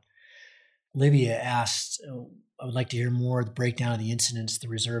that. Olivia asked, I would like to hear more of the breakdown of the incidents, the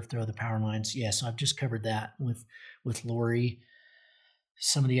reserve throw, the power lines. Yeah, so I've just covered that with Lori.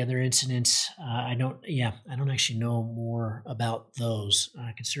 Some of the other incidents, I don't actually know more about those.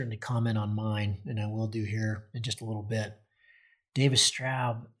 I can certainly comment on mine, and I will do here in just a little bit. Davis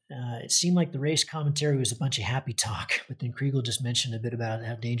Straub, it seemed like the race commentary was a bunch of happy talk, but then Kriegel just mentioned a bit about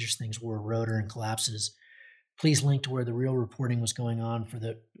how dangerous things were, rotor and collapses. Please link to where the real reporting was going on for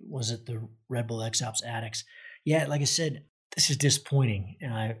the Red Bull X-Alps addicts. Yeah, like I said, this is disappointing.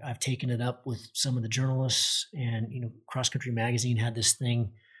 And I've taken it up with some of the journalists, and, Cross Country Magazine had this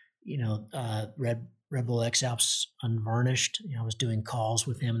thing, Red Bull X-Alps Unvarnished. I was doing calls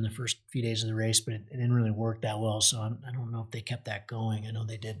with him in the first few days of the race, but it didn't really work that well. So I don't know if they kept that going. I know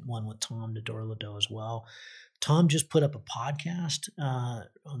they did one with Tom Dodor-Lado as well. Tom just put up a podcast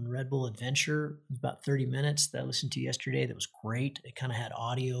on Red Bull Adventure. It was about 30 minutes that I listened to yesterday. That was great. It kind of had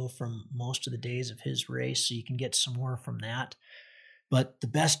audio from most of the days of his race, so you can get some more from that. But the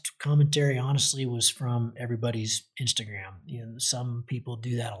best commentary, honestly, was from everybody's Instagram. Some people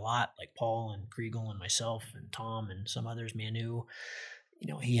do that a lot, like Paul and Kriegel and myself and Tom and some others, Manu.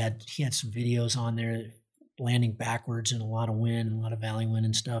 He had some videos on there landing backwards in a lot of wind and a lot of valley wind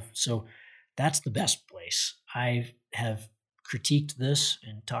and stuff. So that's the best place. I have critiqued this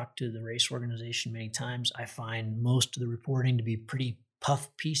and talked to the race organization many times. I find most of the reporting to be pretty puff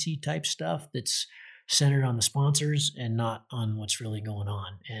piecey type stuff that's centered on the sponsors and not on what's really going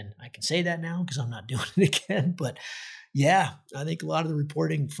on. And I can say that now because I'm not doing it again. But yeah, I think a lot of the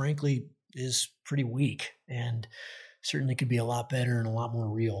reporting, frankly, is pretty weak and certainly could be a lot better and a lot more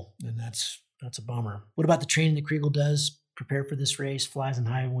real. And that's a bummer. What about the training that Kriegel does? prepare for this race, flies in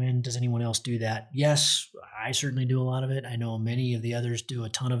high wind. Does anyone else do that? Yes, I certainly do a lot of it. I know many of the others do a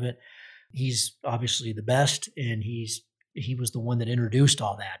ton of it. He's obviously the best, and he was the one that introduced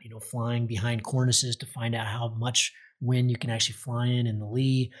all that, flying behind cornices to find out how much wind you can actually fly in the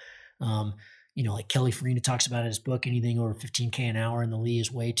lee. Like Kelly Farina talks about in his book, anything over 15K an hour in the lee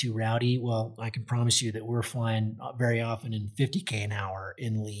is way too rowdy. Well, I can promise you that we're flying very often in 50K an hour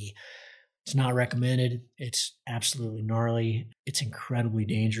in lee. It's not recommended. It's absolutely gnarly. It's incredibly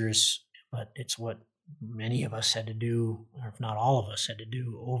dangerous, but it's what many of us had to do, or if not all of us had to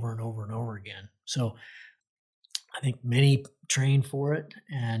do over and over and over again. So I think many train for it,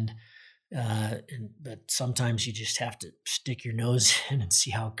 but sometimes you just have to stick your nose in and see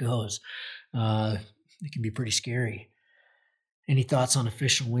how it goes. It can be pretty scary. Any thoughts on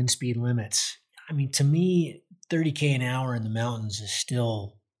official wind speed limits? I mean, to me, 30K an hour in the mountains is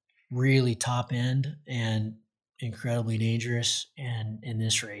still really top end and incredibly dangerous. And in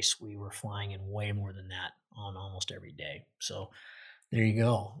this race, we were flying in way more than that on almost every day. So there you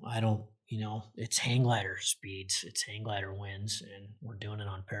go. It's hang glider speeds, it's hang glider winds, and we're doing it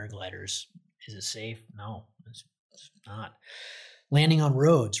on paragliders. Is it safe? No, it's not. Landing on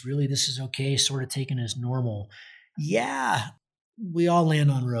roads, really, this is okay, sort of taken as normal. Yeah, we all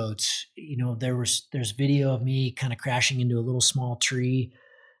land on roads. There's video of me kind of crashing into a little small tree,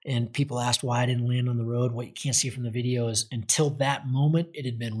 and people asked why I didn't land on the road. What you can't see from the video is until that moment, it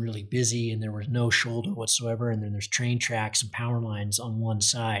had been really busy and there was no shoulder whatsoever. And then there's train tracks and power lines on one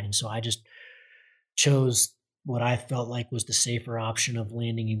side. And so I just chose what I felt like was the safer option of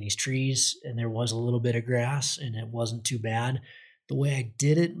landing in these trees. And there was a little bit of grass and it wasn't too bad. The way I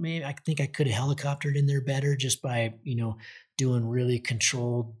did it, maybe I think I could have helicoptered in there better just by, doing really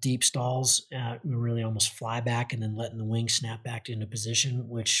controlled deep stalls, really almost fly back and then letting the wings snap back into position,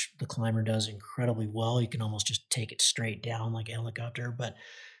 which the climber does incredibly well. You can almost just take it straight down like a helicopter, but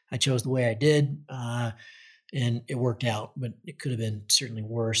I chose the way I did, and it worked out, but it could have been certainly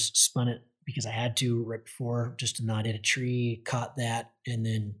worse. Spun it because I had to right before just to not hit a tree, caught that, and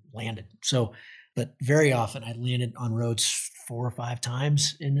then landed. So, but very often I landed on roads 4 or 5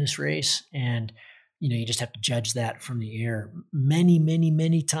 times in this race, and you just have to judge that from the air. Many, many,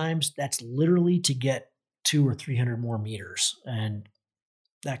 many times, that's literally to get 200 or 300 more meters. And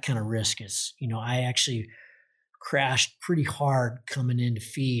that kind of risk is, I actually crashed pretty hard coming into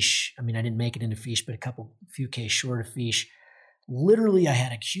Fiche. I mean, I didn't make it into Fiche, but a few K short of Fiche. Literally, I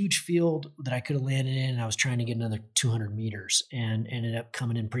had a huge field that I could have landed in, and I was trying to get another 200 meters and ended up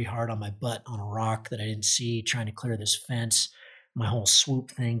coming in pretty hard on my butt on a rock that I didn't see, trying to clear this fence. My whole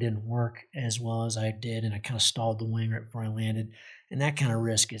swoop thing didn't work as well as I did, and I kind of stalled the wing right before I landed. And that kind of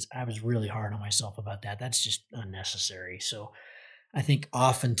risk I was really hard on myself about that. That's just unnecessary. So I think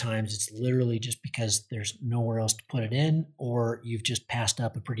oftentimes it's literally just because there's nowhere else to put it in, or you've just passed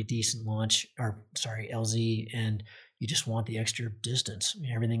up a pretty decent LZ, and you just want the extra distance. I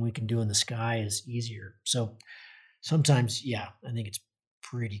mean, everything we can do in the sky is easier. So sometimes, yeah, I think it's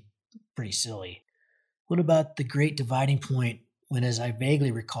pretty silly. What about the great dividing point when, as I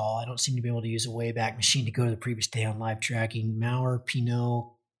vaguely recall, I don't seem to be able to use a Wayback Machine to go to the previous day on live tracking? Maurer, Pinot,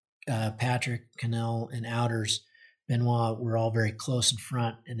 Patrick, Cannell, and Outers, Benoit were all very close in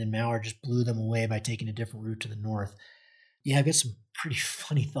front, and then Maurer just blew them away by taking a different route to the north. Yeah, I've got some pretty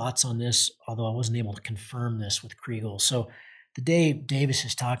funny thoughts on this, although I wasn't able to confirm this with Kriegel. So the day Davis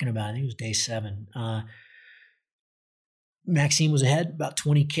is talking about, I think it was day 7, Maxime was ahead about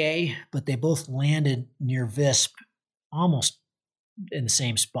 20K, but they both landed near Visp almost in the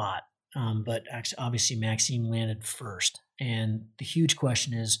same spot. But obviously Maxime landed first. And the huge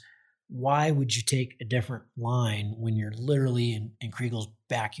question is, why would you take a different line when you're literally in Kriegel's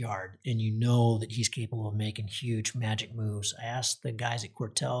backyard and you know that he's capable of making huge magic moves? I asked the guys at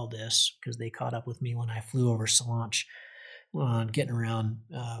Courtel this because they caught up with me when I flew over Salanche on getting around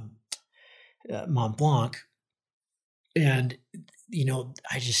Mont Blanc. And,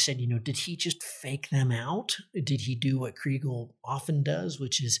 I just said, did he just fake them out? Did he do what Kriegel often does,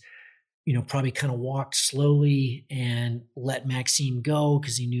 which is, probably kind of walked slowly and let Maxime go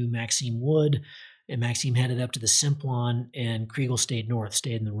because he knew Maxime would. And Maxime headed up to the Simplon, and Kriegel stayed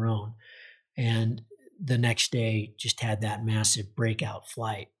in the Rhone. And the next day just had that massive breakout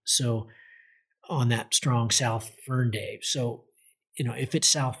flight. So on that strong South Fern day. So, if it's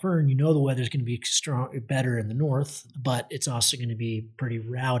South Fern, the weather's going to be better in the north, but it's also going to be pretty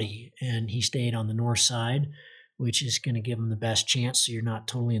rowdy. And he stayed on the north side, which is going to give him the best chance. So you're not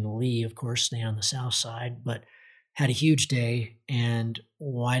totally in the lee, of course, stay on the south side, but had a huge day. And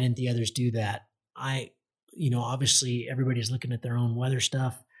why didn't the others do that? Obviously everybody's looking at their own weather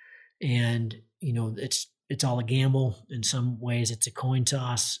stuff, and, it's it's all a gamble. In some ways, it's a coin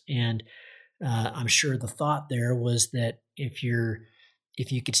toss, and I'm sure the thought there was that if you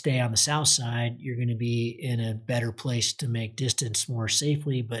could stay on the south side, you're going to be in a better place to make distance more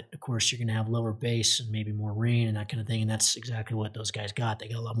safely. But of course, you're going to have lower base and maybe more rain and that kind of thing. And that's exactly what those guys got. They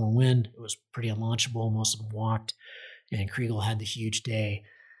got a lot more wind. It was pretty unlaunchable. Most of them walked, and Kriegel had the huge day.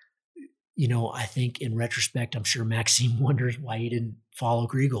 I think in retrospect, I'm sure Maxime wonders why he didn't follow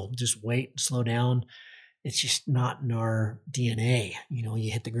Kriegel. Just wait, slow down. It's just not in our DNA.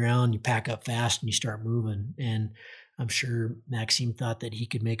 You hit the ground, you pack up fast, and you start moving. And I'm sure Maxime thought that he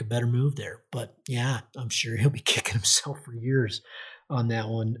could make a better move there. But yeah, I'm sure he'll be kicking himself for years on that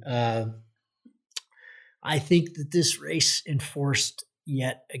one. I think that this race enforced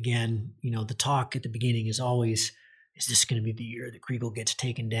yet again, the talk at the beginning is always, is this going to be the year that Kriegel gets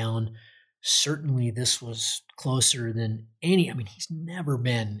taken down? Certainly this was closer than any. I mean, he's never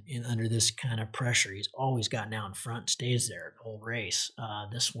been under this kind of pressure. He's always gotten out in front, stays there the whole race.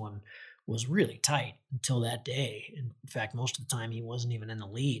 This one was really tight until that day. In fact, most of the time he wasn't even in the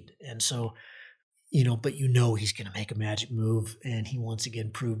lead. And so, but he's going to make a magic move, and he once again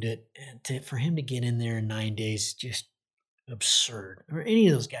proved it. And for him to get in there in 9 days, just absurd. Or any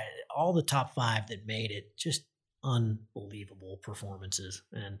of those guys, all the top 5 that made it, just unbelievable performances.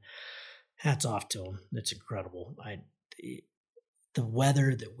 And hats off to him. It's incredible. The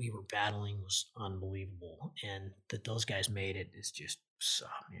weather that we were battling was unbelievable, and that those guys made it is just,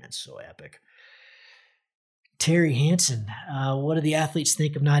 it's so epic. Terry Hansen, what do the athletes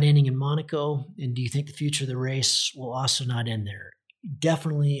think of not ending in Monaco? And do you think the future of the race will also not end there?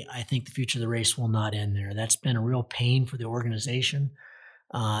 Definitely, I think the future of the race will not end there. That's been a real pain for the organization.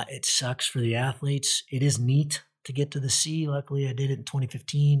 It sucks for the athletes. It is neat to get to the sea. Luckily, I did it in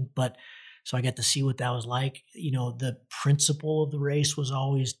 2015, so I got to see what that was like. The principle of the race was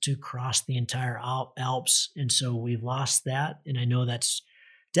always to cross the entire Alps. And so we've lost that. And I know that's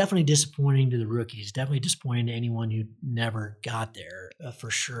definitely disappointing to the rookies, definitely disappointing to anyone who never got there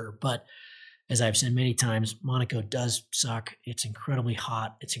for sure. But as I've said many times, Monaco does suck. It's incredibly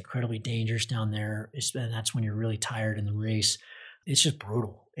hot. It's incredibly dangerous down there. And that's when you're really tired in the race. It's just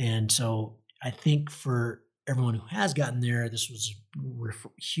brutal. And so I think for everyone who has gotten there, this was a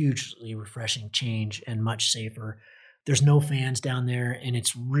hugely refreshing change and much safer. There's no fans down there, and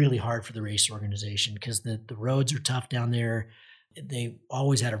it's really hard for the race organization because the roads are tough down there. They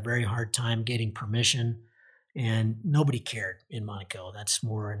always had a very hard time getting permission, and nobody cared in Monaco. That's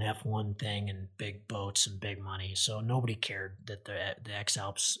more an F1 thing and big boats and big money. So nobody cared that the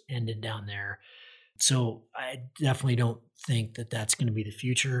X-Alps ended down there. So I definitely don't think that that's going to be the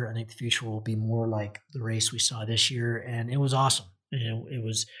future. I think the future will be more like the race we saw this year, and it was awesome. It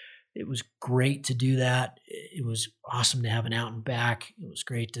was great to do that. It was awesome to have an out and back. It was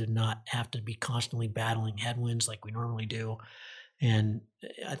great to not have to be constantly battling headwinds like we normally do, and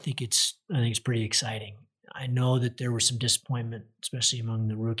I think it's pretty exciting. I know that there was some disappointment, especially among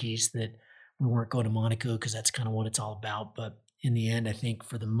the rookies, that we weren't going to Monaco because that's kind of what it's all about. But in the end, I think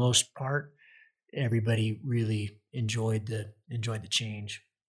for the most part, everybody really enjoyed the change.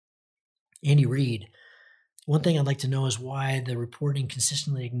 Andy Reid, one thing I'd like to know is why the reporting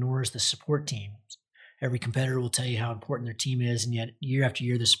consistently ignores the support teams. Every competitor will tell you how important their team is, and yet year after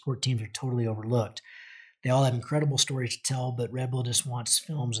year, the support teams are totally overlooked. They all have incredible stories to tell, but Red Bull just wants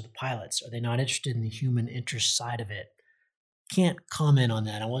films of the pilots. Are they not interested in the human interest side of it? Can't comment on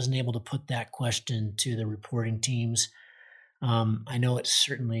that. I wasn't able to put that question to the reporting teams. I know it's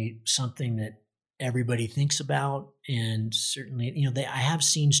certainly something that everybody thinks about, and certainly, I have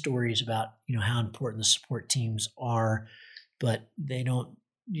seen stories about, how important the support teams are, but they don't,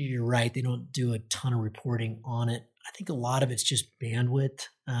 you're right, they don't do a ton of reporting on it. I think a lot of it's just bandwidth,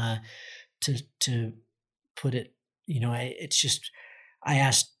 to put it, it's just, I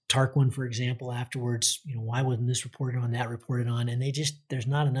asked Tarquin, for example, afterwards, why wasn't this reported on, that reported on? And there's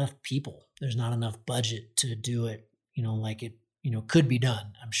not enough people, there's not enough budget to do it, like it, could be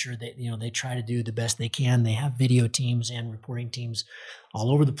done. I'm sure that, they try to do the best they can. They have video teams and reporting teams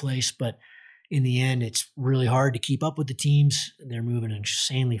all over the place, but in the end, it's really hard to keep up with the teams. They're moving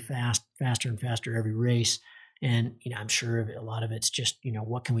insanely faster and faster every race. And, I'm sure a lot of it's just,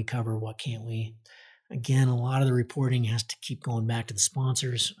 what can we cover? What can't we? Again, a lot of the reporting has to keep going back to the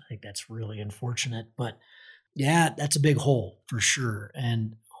sponsors. I think that's really unfortunate, but yeah, that's a big hole for sure.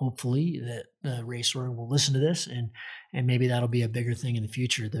 And hopefully that the race org will listen to this, and maybe that'll be a bigger thing in the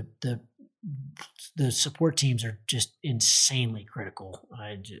future. The support teams are just insanely critical.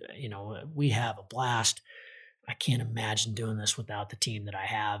 We have a blast. I can't imagine doing this without the team that I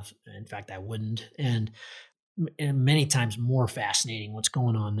have. In fact, I wouldn't. And and many times more fascinating what's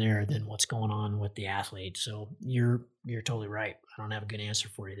going on there than what's going on with the athlete. So you're totally right. I don't have a good answer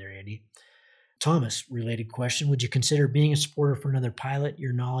for you there, Andy. Thomas, related question. Would you consider being a supporter for another pilot?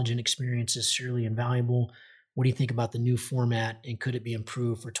 Your knowledge and experience is surely invaluable. What do you think about the new format, and could it be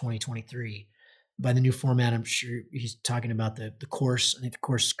improved for 2023? By the new format, I'm sure he's talking about the course. I think the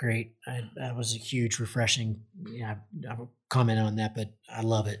course is great. That was a huge, refreshing. Yeah, I will comment on that, but I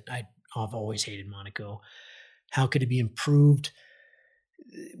love it. I've always hated Monaco. How could it be improved?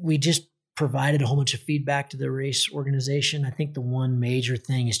 We just provided a whole bunch of feedback to the race organization. I think the one major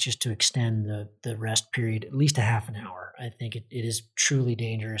thing is just to extend the rest period at least a half an hour. I think it is truly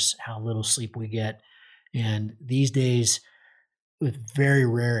dangerous how little sleep we get. And these days, with very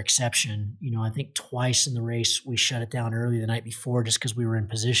rare exception, I think twice in the race we shut it down early the night before just because we were in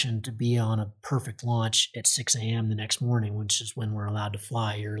position to be on a perfect launch at 6 a.m. the next morning, which is when we're allowed to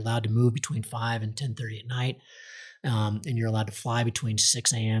fly. You're allowed to move between 5 and 10:30 at night. And you're allowed to fly between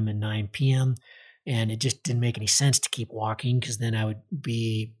 6 a.m. and 9 p.m. And it just didn't make any sense to keep walking because then I would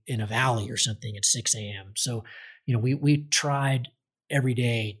be in a valley or something at 6 a.m. So, we tried every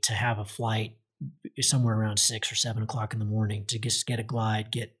day to have a flight somewhere around 6 or 7 o'clock in the morning to just get a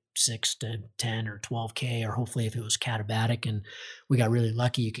glide, get 6 to 10 or 12K, or hopefully if it was katabatic and we got really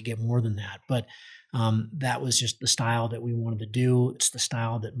lucky, you could get more than that. But that was just the style that we wanted to do. It's the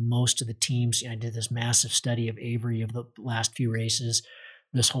style that most of the teams, I did this massive study of Avery of the last few races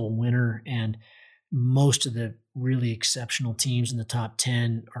this whole winter, and most of the really exceptional teams in the top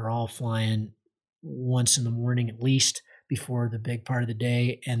 10 are all flying once in the morning at least before the big part of the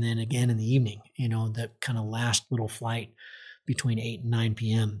day, and then again in the evening, that kind of last little flight between 8 and 9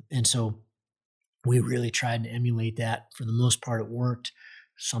 p.m. And so we really tried to emulate that. For the most part, it worked.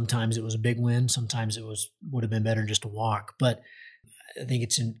 Sometimes it was a big win. Sometimes it would have been better just to walk. But I think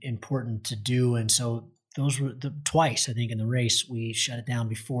it's important to do. And so those were twice, I think, in the race, we shut it down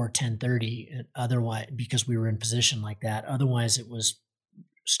before 10:30. Otherwise, because we were in position like that. Otherwise, it was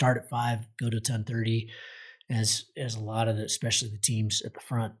start at 5, go to 10:30, as a lot of especially the teams at the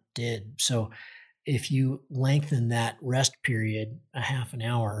front did. So if you lengthen that rest period a half an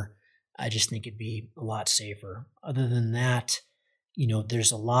hour, I just think it'd be a lot safer. Other than that,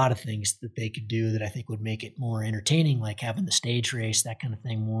 there's a lot of things that they could do that I think would make it more entertaining, like having the stage race, that kind of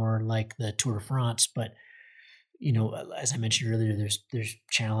thing, more like the Tour de France. But, as I mentioned earlier, there's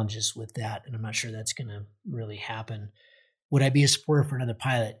challenges with that, and I'm not sure that's going to really happen. Would I be a supporter for another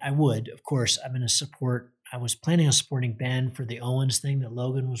pilot? I would, of course. I was planning on supporting Ben for the Owens thing that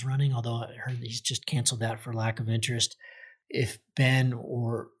Logan was running, although I heard he's just canceled that for lack of interest. If Ben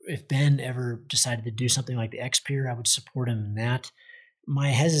ever decided to do something like the X-Pier, I would support him in that.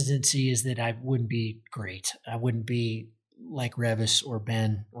 My hesitancy is that I wouldn't be great. I wouldn't be like Revis or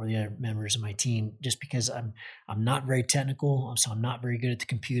Ben or the other members of my team, just because I'm not very technical. So I'm not very good at the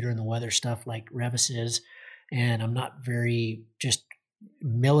computer and the weather stuff like Revis is. And I'm not very just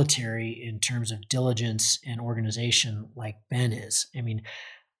military in terms of diligence and organization like Ben is. I mean,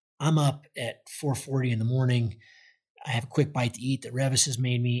 I'm up at 4:40 in the morning. I have a quick bite to eat that Revis has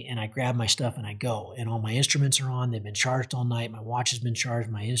made me, and I grab my stuff and I go. And all my instruments are on. They've been charged all night. My watch has been charged.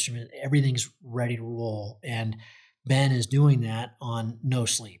 My instrument, everything's ready to roll. And Ben is doing that on no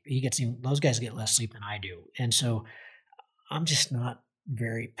sleep. Those guys get less sleep than I do. And so I'm just not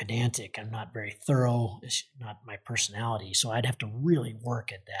very pedantic. I'm not very thorough. It's not my personality. So I'd have to really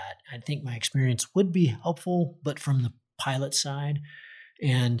work at that. I think my experience would be helpful, but from the pilot side.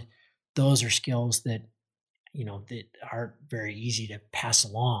 And those are skills that aren't very easy to pass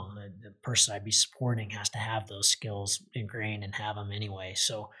along. The person I'd be supporting has to have those skills ingrained and have them anyway.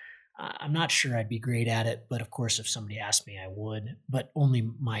 So I'm not sure I'd be great at it, but of course, if somebody asked me, I would. But only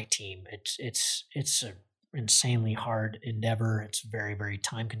my team. It's a insanely hard endeavor. It's very, very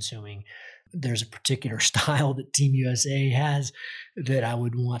time consuming. There's a particular style that Team USA has that I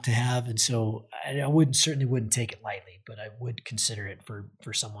would want to have. And so I certainly wouldn't take it lightly, but I would consider it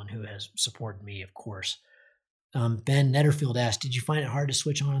for someone who has supported me, of course. Ben Netterfield asked, did you find it hard to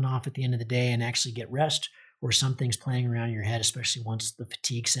switch on and off at the end of the day and actually get rest? Or some things playing around in your head, especially once the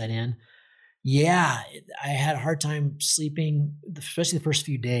fatigue set in? Yeah, I had a hard time sleeping, especially the first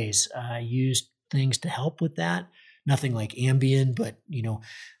few days. I used things to help with that. Nothing like Ambien, but,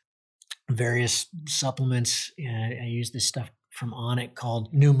 various supplements. I used this stuff from Onnit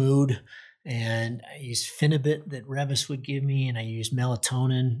called New Mood. And I used Finibit that Revis would give me, and I used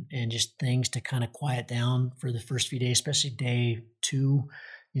melatonin and just things to kind of quiet down for the first few days, especially day 2,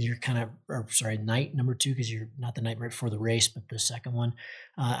 you're kind of, or sorry, night number 2, because you're not the night right before the race, but the second one.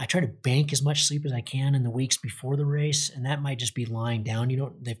 I try to bank as much sleep as I can in the weeks before the race, and that might just be lying down.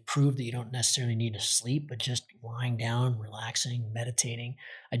 They've proved that you don't necessarily need to sleep, but just lying down, relaxing, meditating.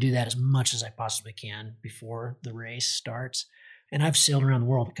 I do that as much as I possibly can before the race starts. And I've sailed around the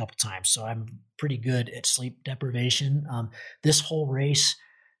world a couple times, so I'm pretty good at sleep deprivation. This whole race,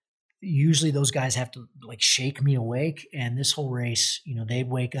 usually those guys have to like shake me awake. And this whole race, they'd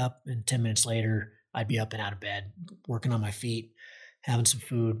wake up and 10 minutes later, I'd be up and out of bed, working on my feet, having some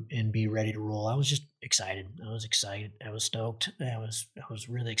food, and be ready to roll. I was just excited. I was stoked. I was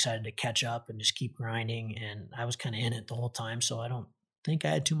really excited to catch up and just keep grinding. And I was kind of in it the whole time. So I don't think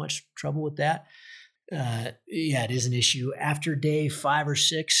I had too much trouble with that. Yeah, it is an issue. After day 5 or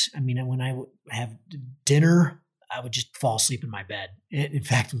 6, when I would have dinner, I would just fall asleep in my bed. In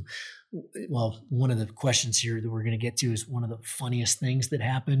fact, well, one of the questions here that we're going to get to is one of the funniest things that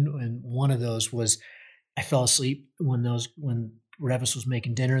happened. And one of those was I fell asleep when Revis was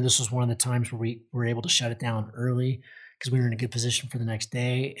making dinner. This was one of the times where we were able to shut it down early because we were in a good position for the next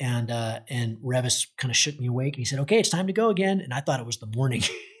day. And Revis kind of shook me awake and he said, "Okay, it's time to go again." And I thought it was the morning.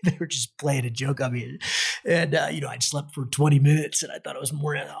 They were just playing a joke on me. And, I'd slept for 20 minutes and I thought it was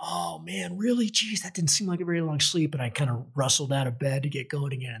morning. Oh man, really? Geez, that didn't seem like a very long sleep. And I kind of rustled out of bed to get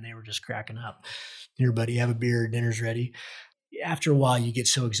going again. And they were just cracking up. "Here, buddy, have a beer. Dinner's ready." After a while, you get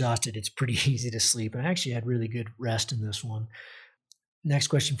so exhausted, it's pretty easy to sleep. And I actually had really good rest in this one. Next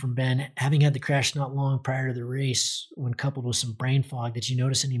question from Ben. Having had the crash not long prior to the race, when coupled with some brain fog, did you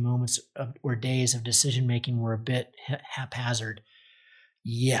notice any moments or days of decision-making were a bit haphazard?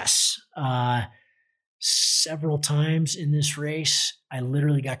 Yes. Several times in this race, I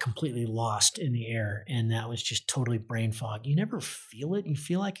literally got completely lost in the air, and that was just totally brain fog. You never feel it. You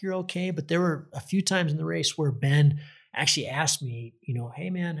feel like you're okay, but there were a few times in the race where Ben actually asked me, "Hey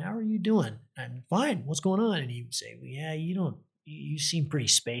man, how are you doing?" "I'm fine. What's going on?" And he would say, "Well, yeah, you seem pretty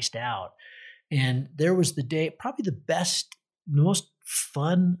spaced out." And there was the day, probably the best, most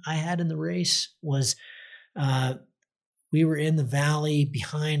fun I had in the race was, we were in the valley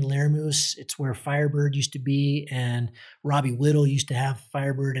behind Lermoos. It's where Firebird used to be, and Robbie Whittle used to have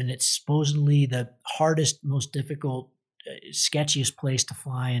Firebird, and it's supposedly the hardest, most difficult, sketchiest place to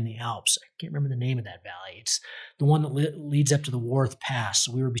fly in the Alps. I can't remember the name of that valley. It's the one that leads up to the Worth Pass.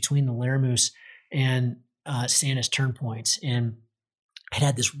 So we were between the Lermoos and Santa's turn points, and I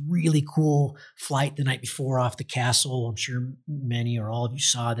had this really cool flight the night before off the castle. I'm sure many or all of you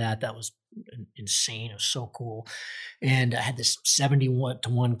saw that. That was insane. It was so cool. And I had this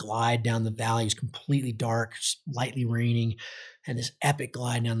 71-1 glide down the valley. It was completely dark, lightly raining. Had this epic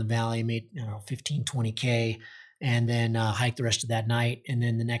glide down the valley, made 15, 20K, and then hiked the rest of that night. And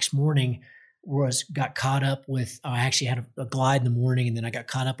then the next morning got caught up with, I actually had a glide in the morning, and then I got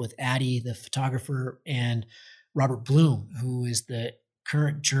caught up with Addy, the photographer, and Robert Bloom, who is the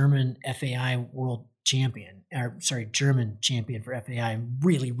current German FAI world champion, German champion for FAI.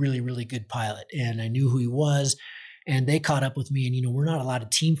 Really, really, really good pilot. And I knew who he was, and they caught up with me. And, we're not allowed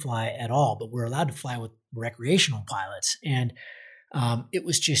to team fly at all, but we're allowed to fly with recreational pilots. And it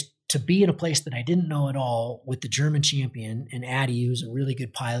was just to be in a place that I didn't know at all with the German champion and Addy, who's a really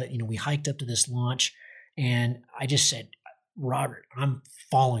good pilot. We hiked up to this launch, and I just said, "Robert, I'm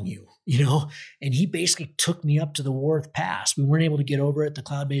following you," and he basically took me up to the Worth Pass. We weren't able to get over it. The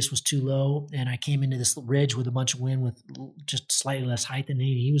cloud base was too low, and I came into this ridge with a bunch of wind with just slightly less height than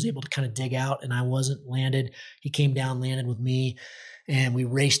me. He was able to kind of dig out, and I wasn't landed. He came down, landed with me, and we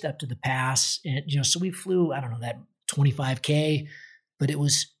raced up to the pass. And, so we flew, I don't know, that 25K, but it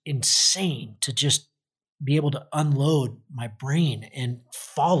was insane to just be able to unload my brain and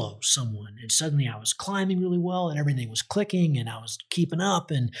follow someone. And suddenly I was climbing really well and everything was clicking and I was keeping up,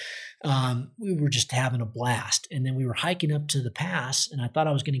 and we were just having a blast. And then we were hiking up to the pass, and I thought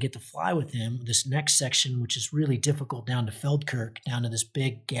I was going to get to fly with him this next section, which is really difficult, down to Feldkirch, down to this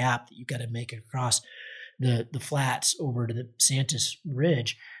big gap that you got to make across the flats over to the Santis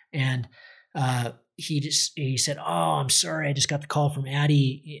Ridge. And he said, "Oh, I'm sorry. I just got the call from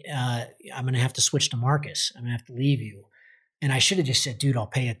Addy. I'm going to have to switch to Marcus. I'm going to have to leave you." And I should have just said, "Dude, I'll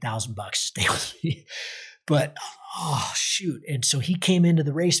pay $1,000 to stay with me." But, oh, shoot. And so he came into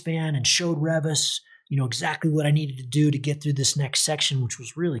the race van and showed Revis, exactly what I needed to do to get through this next section, which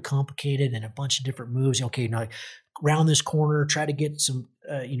was really complicated and a bunch of different moves. Okay, now round this corner, try to get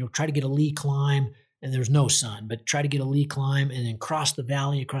a lee climb. And there's no sun, but try to get a lee climb and then cross the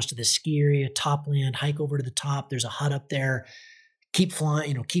valley across to the ski area, top land, hike over to the top. There's a hut up there. Keep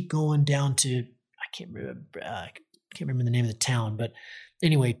flying, keep going down to, I can't remember the name of the town, but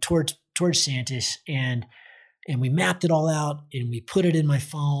anyway, towards Santis. And And we mapped it all out and we put it in my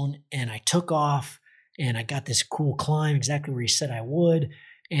phone and I took off and I got this cool climb exactly where he said I would.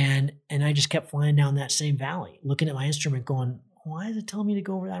 And I just kept flying down that same valley, looking at my instrument going, why is it telling me to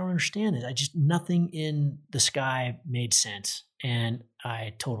go over there? I don't understand this. Nothing in the sky made sense. And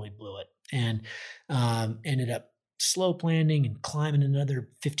I totally blew it and ended up slope landing and climbing another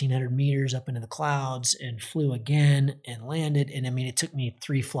 1,500 meters up into the clouds and flew again and landed. And I mean, it took me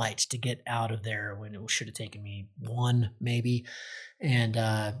 3 flights to get out of there when it should have taken me 1 maybe. And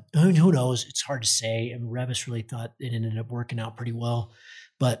who knows? It's hard to say. And Revis really thought it ended up working out pretty well,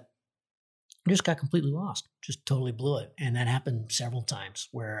 but I just got completely lost, just totally blew it. And that happened several times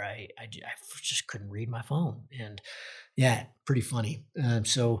where I just couldn't read my phone. And yeah, pretty funny.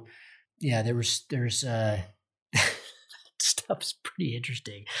 So yeah, there's stuff's pretty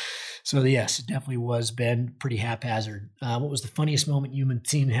interesting. So yes, it definitely was been pretty haphazard. What was the funniest moment you and the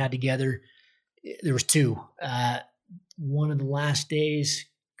team had together? There was 2. One of the last days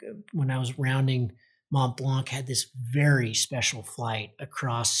when I was rounding Mont Blanc, had this very special flight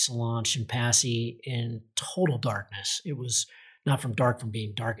across Sallanche and Passy in total darkness. It was not from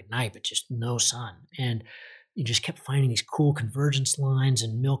being dark at night, but just no sun. And you just kept finding these cool convergence lines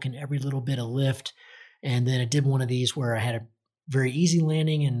and milking every little bit of lift. And then I did one of these where I had a very easy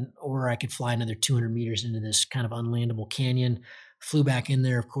landing or I could fly another 200 meters into this kind of unlandable canyon. Flew back in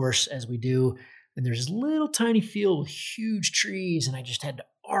there, of course, as we do. And there's this little tiny field with huge trees. And I just had to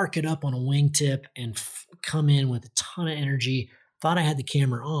arc it up on a wingtip and come in with a ton of energy. Thought I had the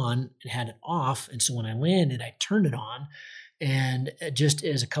camera on and had it off. And so when I landed, I turned it on. And just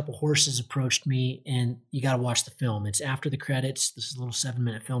as a couple horses approached me, and you got to watch the film. It's after the credits. This is a little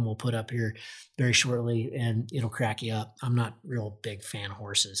 7-minute film we'll put up here very shortly, and it'll crack you up. I'm not real big fan of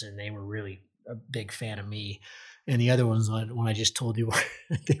horses, and they were really a big fan of me. And the other ones, when I just told you,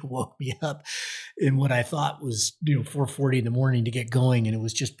 they woke me up in what I thought was 4:40 in the morning to get going, and it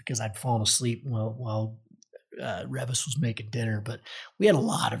was just because I'd fallen asleep while Revis was making dinner. But we had a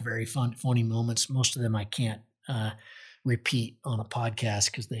lot of very funny moments. Most of them I can't repeat on a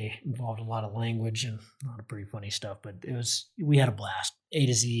podcast because they involved a lot of language and a lot of pretty funny stuff. But we had a blast. A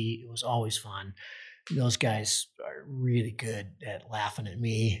to Z, it was always fun. Those guys are really good at laughing at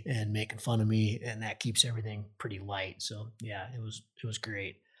me and making fun of me, and that keeps everything pretty light. So yeah, it was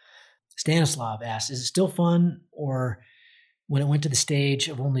great. Stanislav asked, is it still fun, or when it went to the stage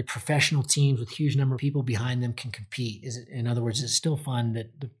of only professional teams with huge number of people behind them can compete? In other words, is it still fun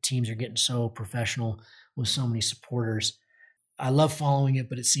that the teams are getting so professional with so many supporters? I love following it,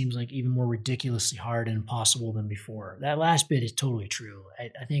 but it seems like even more ridiculously hard and impossible than before. That last bit is totally true.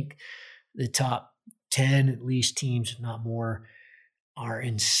 I think the top 10 at least teams, if not more, are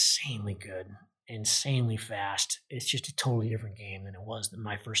insanely good, insanely fast. It's just a totally different game than it was in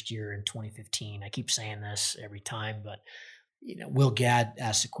my first year in 2015. I keep saying this every time, but Will Gadd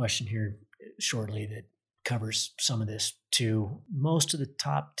asked a question here shortly that covers some of this too. Most of the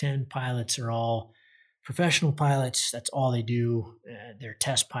top 10 pilots are all professional pilots. That's all they do. They're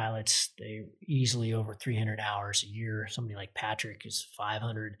test pilots. They easily over 300 hours a year. Somebody like Patrick is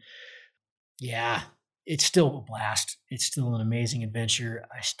 500. Yeah, it's still a blast. It's still an amazing adventure.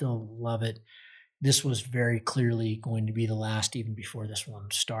 I still love it. This was very clearly going to be the last even before this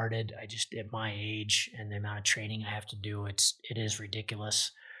one started. At my age and the amount of training I have to do, it is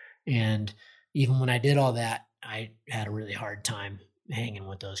ridiculous. And even when I did all that, I had a really hard time hanging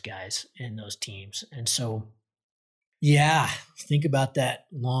with those guys and those teams. And so, yeah, think about that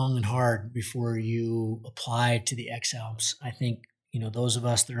long and hard before you apply to the X Alps. I think, those of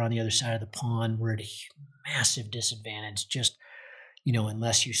us that are on the other side of the pond, we're at a massive disadvantage just,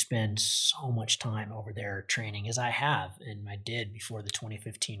 unless you spend so much time over there training as I have, and I did before the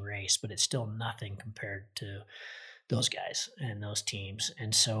 2015 race, but it's still nothing compared to those guys and those teams.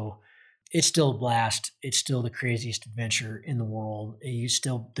 And so it's still a blast. It's still the craziest adventure in the world.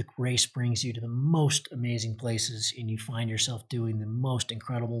 The race brings you to the most amazing places, and you find yourself doing the most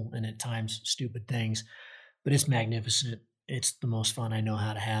incredible and at times stupid things, but it's magnificent. It's the most fun I know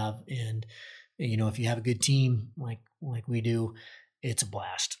how to have. And, if you have a good team like we do, it's a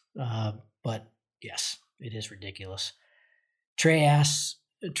blast. But yes, it is ridiculous. Trey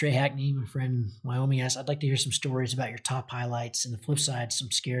Hackney, my friend in Wyoming, asks, I'd like to hear some stories about your top highlights, and the flip side, some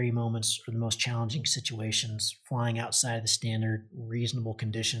scary moments or the most challenging situations, flying outside of the standard reasonable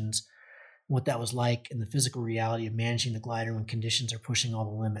conditions, what that was like, and the physical reality of managing the glider when conditions are pushing all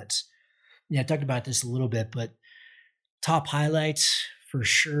the limits. Yeah, I talked about this a little bit, but top highlights for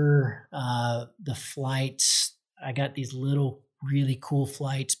sure. The flights, I got these little really cool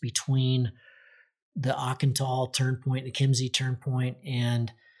flights between the Ochental turn point, the Kimsey turn point,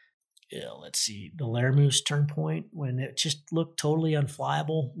 and let's see, the Laramouche turn point when it just looked totally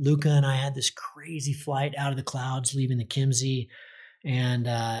unflyable. Luca and I had this crazy flight out of the clouds, leaving the Kimsey, and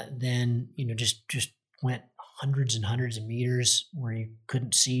then just went hundreds and hundreds of meters where you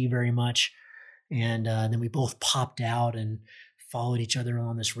couldn't see very much, and then we both popped out and followed each other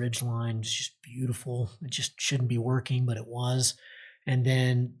on this ridge line. It's just beautiful. It just shouldn't be working, but it was. And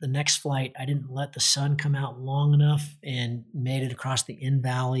then the next flight, I didn't let the sun come out long enough and made it across the in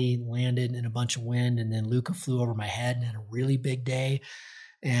valley, landed in a bunch of wind, and then Luca flew over my head and had a really big day.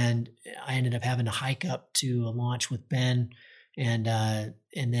 And I ended up having to hike up to a launch with Ben, and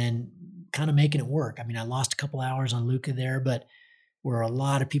then kind of making it work. I mean, I lost a couple hours on Luca there, but where a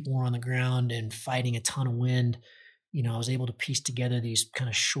lot of people were on the ground and fighting a ton of wind, I was able to piece together these kind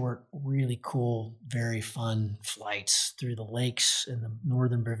of short, really cool, very fun flights through the lakes in the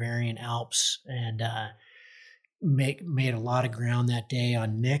northern Bavarian Alps, and made a lot of ground that day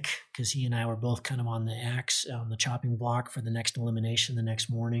on Nick, because he and I were both kind of on the chopping block for the next elimination the next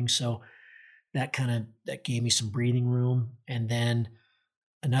morning. So that gave me some breathing room. And then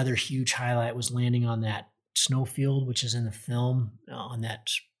another huge highlight was landing on that snowfield, which is in the film, on that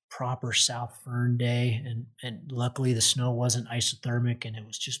proper South Fern day, and luckily the snow wasn't isothermic, and it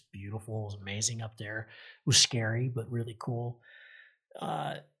was just beautiful. It was amazing up there. It was scary, but really cool.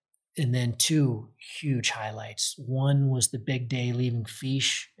 And then two huge highlights. One was the big day leaving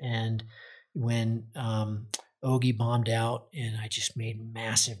Fiche, and when Ogie bombed out, and I just made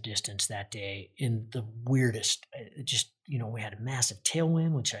massive distance that day in the weirdest, we had a massive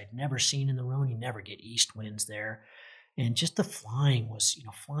tailwind, which I'd never seen in the Rhone. You never get east winds there. And just the flying was,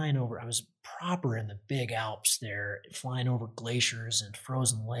 flying over, I was proper in the big Alps there, flying over glaciers and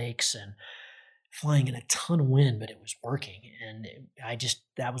frozen lakes and flying in a ton of wind, but it was working. And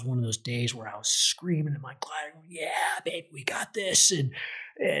that was one of those days where I was screaming at my glider, yeah, babe, we got this. And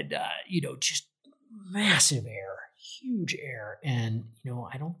just massive air, huge air. And,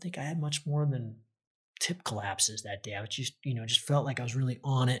 I don't think I had much more than tip collapses that day. I was just felt like I was really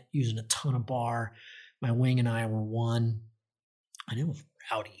on it, using a ton of bar. My wing and I were one, and it was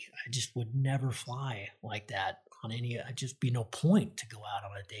rowdy. I just would never fly like that on I'd just be no point to go out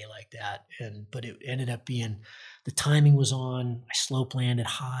on a day like that. But it ended up being, the timing was on. I slope landed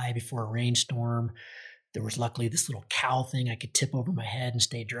high before a rainstorm. There was luckily this little cowl thing I could tip over my head and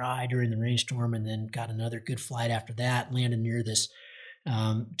stay dry during the rainstorm, and then got another good flight after that, landed near this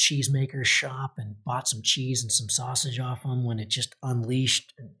cheesemaker shop and bought some cheese and some sausage off them when it just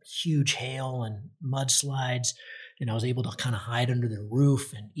unleashed huge hail and mudslides. And I was able to kind of hide under the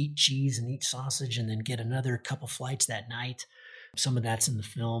roof and eat cheese and eat sausage, and then get another couple flights that night. Some of that's in the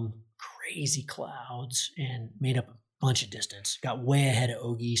film. Crazy clouds, and made up a bunch of distance. Got way ahead of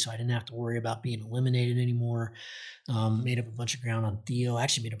Ogie, so I didn't have to worry about being eliminated anymore. Made up a bunch of ground on Theo.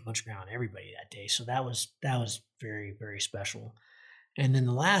 Actually made up a bunch of ground on everybody that day. So that was very, very special. And then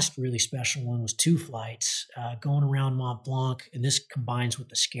the last really special one was two flights going around Mont Blanc. And this combines with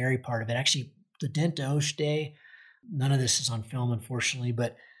the scary part of it. Actually, the Dent d'Auch day, none of this is on film, unfortunately,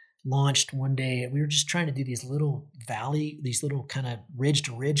 but launched one day. We were just trying to do these little kind of ridge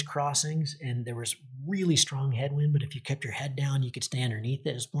to ridge crossings. And there was really strong headwind, but if you kept your head down, you could stay underneath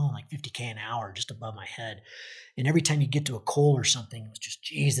it. It was blowing like 50K an hour just above my head. And every time you get to a col or something, it was just,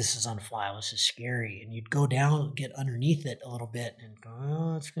 geez, this is unflyable. This is scary. And you'd go down, get underneath it a little bit and go,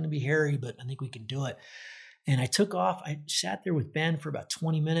 oh, it's going to be hairy, but I think we can do it. And I took off. I sat there with Ben for about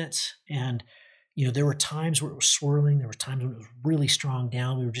 20 minutes, and there were times where it was swirling. There were times when it was really strong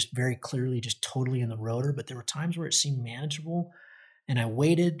down. We were just very clearly just totally in the rotor, but there were times where it seemed manageable. And I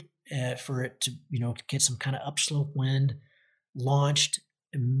waited for it to, get some kind of upslope wind, launched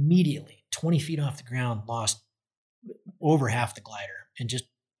immediately, 20 feet off the ground, lost over half the glider, and just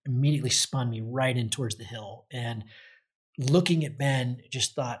immediately spun me right in towards the hill. And looking at Ben,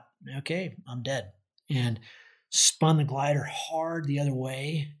 just thought, okay, I'm dead. And spun the glider hard the other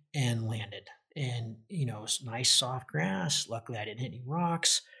way and landed. And, it was nice soft grass. Luckily, I didn't hit any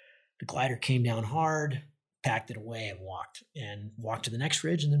rocks. The glider came down hard, packed it away, and walked to the next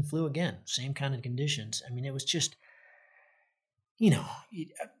ridge, and then flew again. Same kind of conditions. I mean, it was just,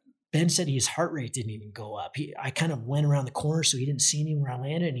 Ben said his heart rate didn't even go up. I kind of went around the corner, so he didn't see me where I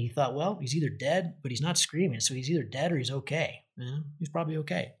landed, and he thought, well, he's either dead, but he's not screaming, so he's either dead or he's okay. He's probably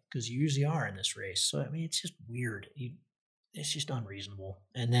okay, because you usually are in this race. So, I mean, it's just weird. It's just unreasonable.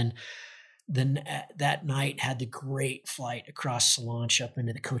 And then that night had the great flight across Salanche up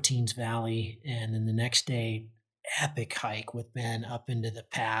into the Cotines Valley. And then the next day, epic hike with Ben up into the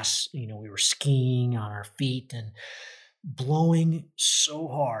pass. We were skiing on our feet and blowing so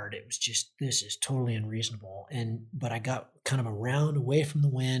hard. It was just, this is totally unreasonable. But I got kind of around away from the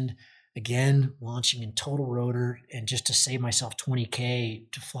wind, again, launching in total rotor, and just to save myself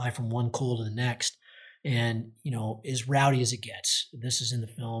 20K to fly from one coal to the next. And, as rowdy as it gets. This is in the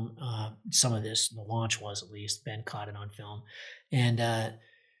film. Some of this, the launch was, at least. Ben caught it on film. And,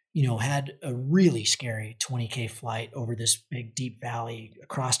 had a really scary 20K flight over this big, deep valley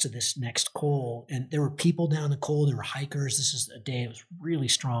across to this next coal. And there were people down the coal. There were hikers. This is a day it was really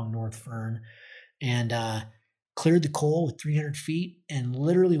strong North Fern. And cleared the coal with 300 feet and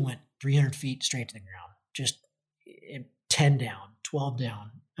literally went 300 feet straight to the ground. Just 10 down, 12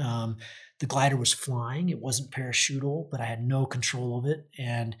 down. The glider was flying. It wasn't parachutable, but I had no control of it.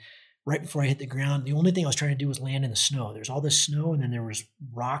 And right before I hit the ground, the only thing I was trying to do was land in the snow. There's all this snow, and then there was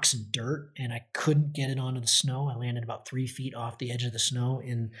rocks and dirt, and I couldn't get it onto the snow. I landed about 3 feet off the edge of the snow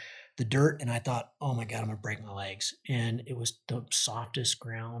in the dirt, and I thought, oh my God, I'm going to break my legs. And it was the softest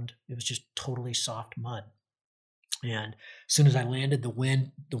ground. It was just totally soft mud. And as soon as I landed, the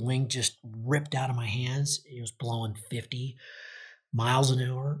wing just ripped out of my hands. It was blowing 50 miles an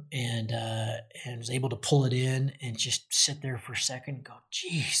hour, and was able to pull it in and just sit there for a second and go,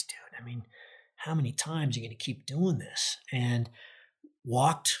 geez, dude, I mean, how many times are you going to keep doing this? And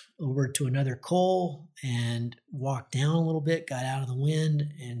walked over to another coal and walked down a little bit, got out of the wind,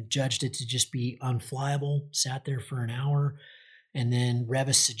 and judged it to just be unflyable. Sat there for an hour, and then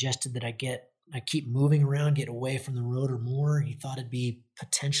Revis suggested that I keep moving around, get away from the rotor more. He thought it'd be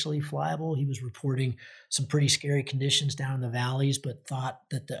potentially flyable. He was reporting some pretty scary conditions down in the valleys, but thought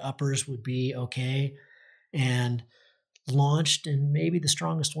that the uppers would be okay, and launched in maybe the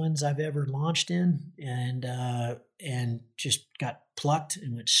strongest winds I've ever launched in, and just got plucked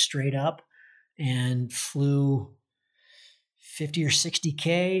and went straight up and flew 50 or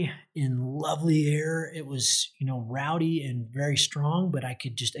 60K in lovely air. It was, rowdy and very strong, but I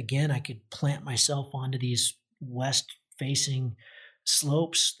could plant myself onto these west facing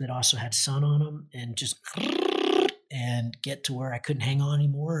slopes that also had sun on them, and just and get to where I couldn't hang on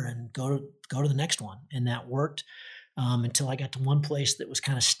anymore and go to the next one. And that worked until I got to one place that was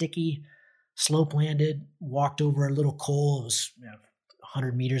kind of sticky, slope landed, walked over a little coal. It was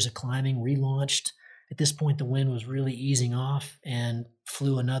 100 meters of climbing, relaunched. At this point, the wind was really easing off, and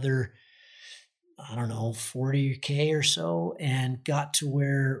flew another, 40K or so, and got to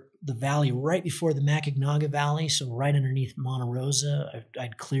where the valley right before the Macagnaga Valley, so right underneath Monte Rosa.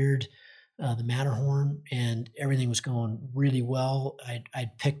 I'd cleared the Matterhorn, and everything was going really well.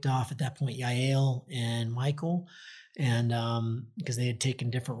 I'd picked off at that point Yael and Michael, and because they had taken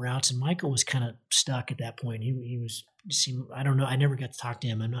different routes, and Michael was kind of stuck at that point. He seemed, I don't know, I never got to talk to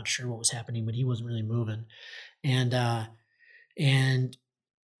him. I'm not sure what was happening, but he wasn't really moving. And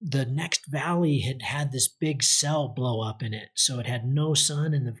the next valley had this big cell blow up in it. So it had no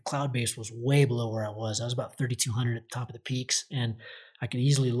sun, and the cloud base was way below where I was. I was about 3,200 at the top of the peaks, and I could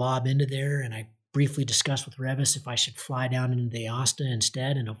easily lob into there. And I briefly discussed with Revis if I should fly down into the Aosta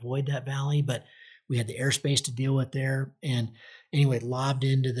instead and avoid that valley, but we had the airspace to deal with there. And anyway, lobbed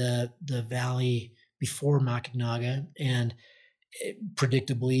into the valley before Macagnaga, and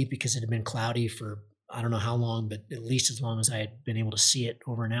predictably, because it had been cloudy for I don't know how long, but at least as long as I had been able to see it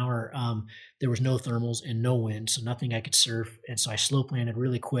over an hour, there was no thermals and no wind, so nothing I could surf. And so I slope landed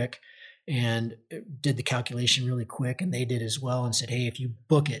really quick and did the calculation really quick, and they did as well, and said, hey, if you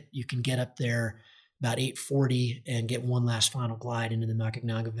book it, you can get up there about 8:40 and get one last final glide into the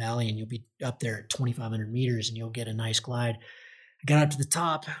Macagnaga Valley, and you'll be up there at 2,500 meters, and you'll get a nice glide. I got up to the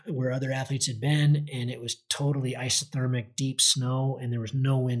top where other athletes had been, and it was totally isothermic, deep snow, and there was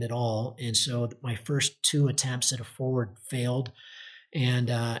no wind at all. And so my first two attempts at a forward failed, and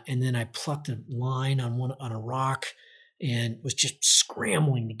then I plucked a line on a rock and was just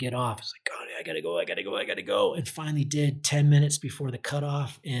scrambling to get off. I was like, God, I gotta go. And finally did 10 minutes before the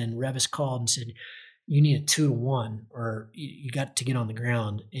cutoff, and Revis called and said, you need a 2-to-1 or you got to get on the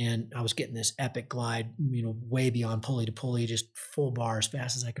ground. And I was getting this epic glide, way beyond pulley to pulley, just full bar as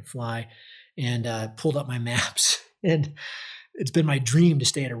fast as I could fly, and pulled up my maps. And it's been my dream to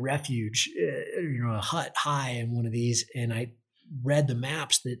stay at a refuge, a hut high in one of these. And I read the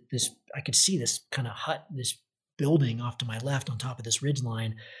maps that I could see this kind of hut, this building off to my left on top of this ridge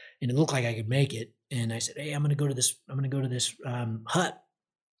line, and it looked like I could make it. And I said, hey, I'm going to go to this hut.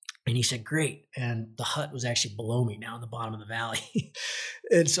 And he said, great. And the hut was actually below me now in the bottom of the valley.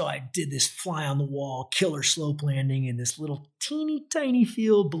 And so I did this fly on the wall, killer slope landing in this little teeny tiny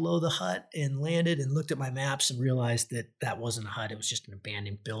field below the hut, and landed and looked at my maps and realized that wasn't a hut. It was just an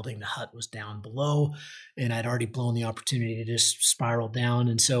abandoned building. The hut was down below, and I'd already blown the opportunity to just spiral down.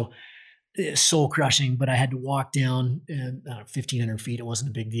 And so soul crushing, but I had to walk down 1,500 feet. It wasn't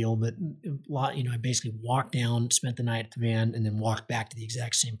a big deal, but a lot, I basically walked down, spent the night at the van, and then walked back to the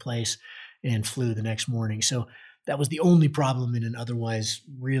exact same place and flew the next morning. So that was the only problem in an otherwise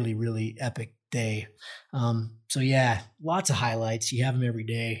really, really epic day. So yeah, lots of highlights. You have them every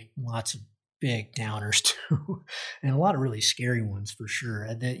day, lots of big downers too, and a lot of really scary ones for sure.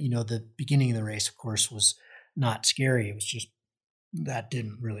 And then, the beginning of the race, of course, was not scary. It was just, that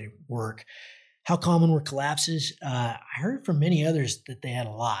didn't really work. How common were collapses? I heard from many others that they had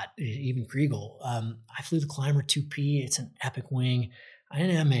a lot, even Kriegel. I flew the Climber 2P. It's an epic wing. I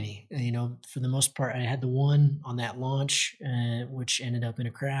didn't have many. For the most part, I had the one on that launch, which ended up in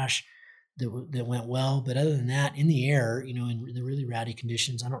a crash that went well. But other than that, in the air, in the really rowdy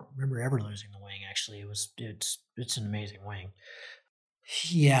conditions, I don't remember ever losing the wing. Actually, it's an amazing wing.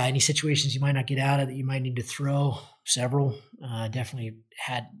 Yeah, any situations you might not get out of that you might need to throw? Several. Definitely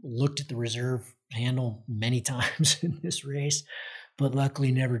had looked at the reserve handle many times in this race, but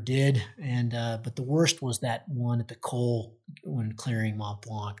luckily never did. And but the worst was that one at the Col when clearing Mont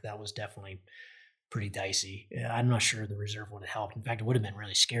Blanc. That was definitely pretty dicey. I'm not sure the reserve would have helped. In fact, it would have been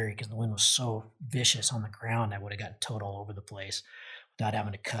really scary because the wind was so vicious on the ground. I would have gotten towed all over the place without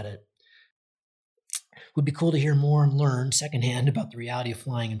having to cut it. Would be cool to hear more and learn secondhand about the reality of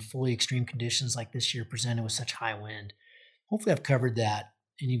flying in fully extreme conditions like this year presented with such high wind. Hopefully I've covered that.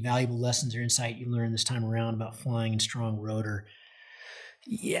 Any valuable lessons or insight you learned this time around about flying in strong rotor?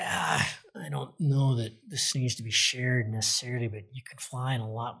 Yeah, I don't know that this needs to be shared necessarily, but you can fly in a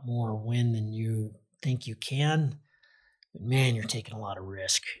lot more wind than you think you can. But man, you're taking a lot of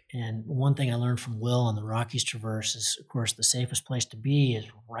risk. And one thing I learned from Will on the Rockies Traverse is, of course, the safest place to be is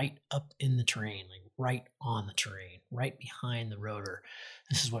right up in the terrain, like right on the terrain, right behind the rotor.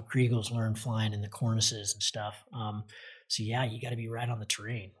 This is what Kriegel's learned flying in the cornices and stuff. So yeah, you got to be right on the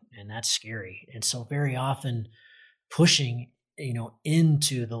terrain, and that's scary. And so very often pushing,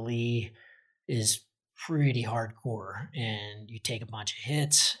 into the lee is pretty hardcore, and you take a bunch of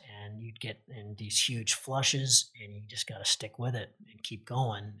hits and you'd get in these huge flushes, and you just got to stick with it and keep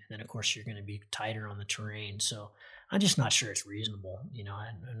going. And then of course you're going to be tighter on the terrain. So I'm just not sure it's reasonable.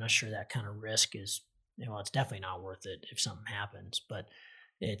 I'm not sure that kind of risk is, it's definitely not worth it if something happens, but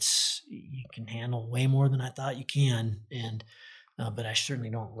you can handle way more than I thought you can. And, but I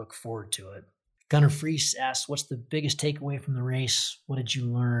certainly don't look forward to it. Gunnar Freese asks, what's the biggest takeaway from the race? What did you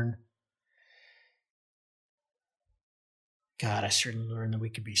learn? God, I certainly learned that we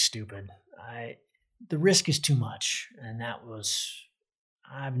could be stupid. The risk is too much. And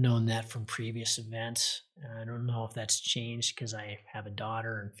I've known that from previous events. I don't know if that's changed because I have a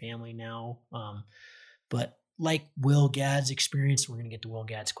daughter and family now. But like Will Gadd's experience, we're going to get to Will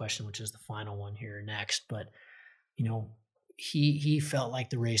Gadd's question, which is the final one here next. But, he felt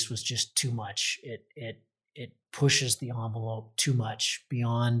like the race was just too much. It pushes the envelope too much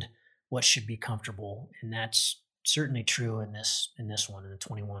beyond what should be comfortable. And that's certainly true in this one, in the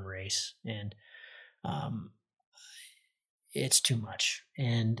 21 race. And it's too much.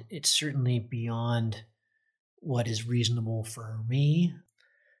 And it's certainly beyond what is reasonable for me.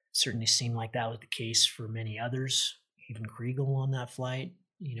 It certainly seemed like that was the case for many others, even Kriegel on that flight.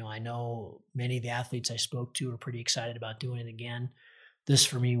 I know many of the athletes I spoke to are pretty excited about doing it again. This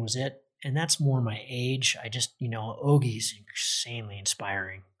for me was it. And that's more my age. I just, Ogie's insanely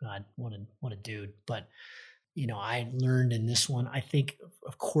inspiring. God, what a dude. But, I learned in this one, I think,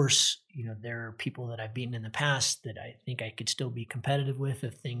 of course, there are people that I've beaten in the past that I think I could still be competitive with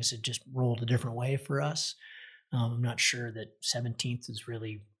if things had just rolled a different way for us. I'm not sure that 17th is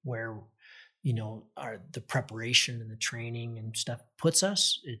really where, the preparation and the training and stuff puts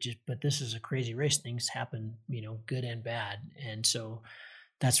us. But this is a crazy race. Things happen, good and bad. And so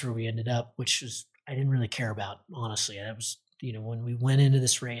that's where we ended up, which was, I didn't really care about, honestly. That was, when we went into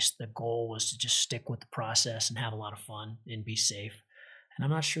this race, the goal was to just stick with the process and have a lot of fun and be safe. And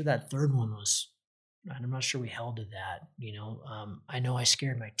I'm not sure that third one I'm not sure we held to that. I know I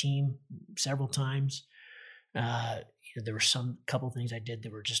scared my team several times. There were some couple things I did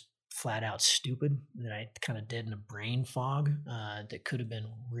that were just flat out stupid that I kind of did in a brain fog that could have been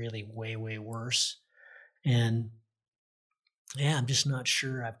really way, way worse. And yeah, I'm just not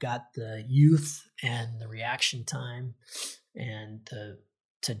sure I've got the youth and the reaction time and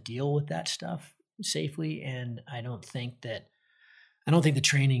to deal with that stuff safely. And I don't think the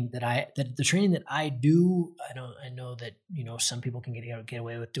training that I do, I know that, some people can get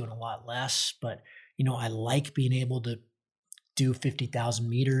away with doing a lot less, but, I like being able to do 50,000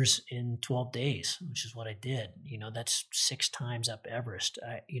 meters in 12 days, which is what I did. That's 6 times up Everest.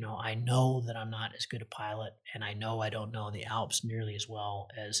 I know that I'm not as good a pilot, and I know I don't know the Alps nearly as well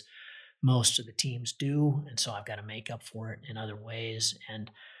as most of the teams do. And so I've got to make up for it in other ways. And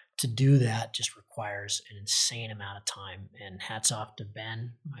to do that just requires an insane amount of time. And hats off to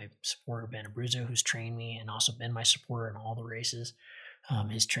Ben, my supporter, Ben Abruzzo, who's trained me and also been my supporter in all the races.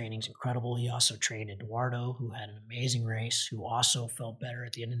 His training's incredible. He also trained Eduardo, who had an amazing race, who also felt better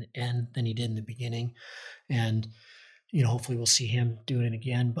at the end than he did in the beginning. And, hopefully we'll see him doing it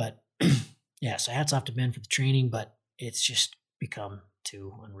again. But yeah, so hats off to Ben for the training, but it's just become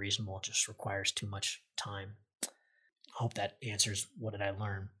too unreasonable. It just requires too much time. I hope that answers what did I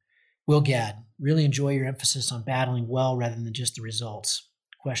learn. Will Gadd, really enjoy your emphasis on battling well rather than just the results.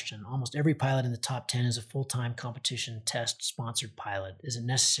 Question, almost every pilot in the top 10 is a full-time competition test sponsored pilot. Is it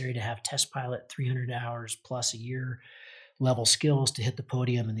necessary to have test pilot 300 hours plus a year level skills to hit the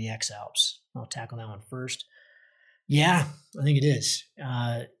podium in the X Alps? I'll tackle that one first. Yeah, I think it is.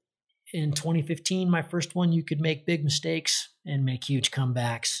 In 2015, my first one, you could make big mistakes and make huge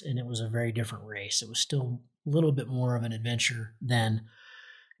comebacks, and it was a very different race. It was still a little bit more of an adventure then.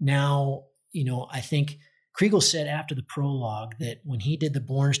 Now, I think Kriegel said after the prologue that when he did the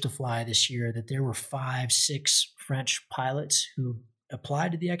Borns to Fly this year, that there were 5-6 French pilots who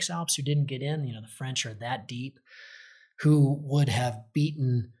applied to the X Alps who didn't get in. The French are that deep, who would have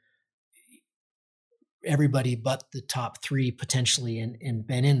beaten everybody but the top 3 potentially and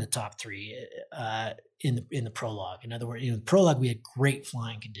been in the top 3 in the prologue. In other words, in the prologue, we had great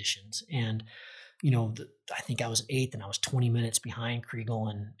flying conditions. And I think I was 8th and I was 20 minutes behind Kriegel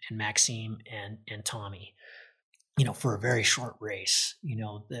and Maxime and Tommy, for a very short race.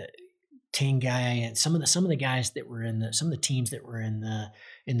 The Ting guy and some of the guys that were some of the teams that were in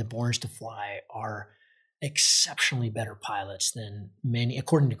the Borns to Fly are exceptionally better pilots than many,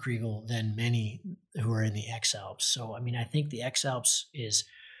 according to Kriegel, than many who are in the X Alps. So, I think the X Alps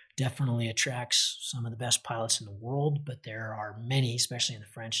definitely attracts some of the best pilots in the world, but there are many, especially in the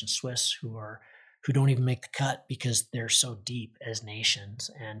French and Swiss, who don't even make the cut because they're so deep as nations.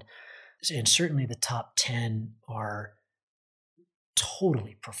 And certainly the top 10 are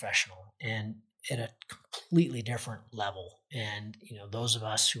totally professional and at a completely different level. And, those of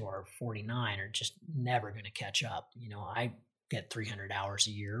us who are 49 are just never going to catch up. I get 300 hours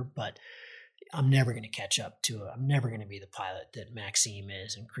a year, but I'm never going to catch up to it. I'm never going to be the pilot that Maxime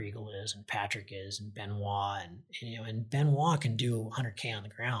is and Kriegel is and Patrick is and Benoit. And Benoit can do 100K on the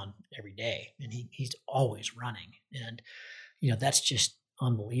ground every day. And he's always running. And, that's just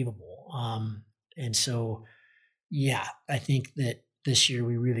unbelievable. And so, yeah, I think that this year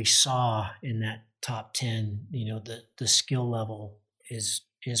we really saw in that top 10, the skill level is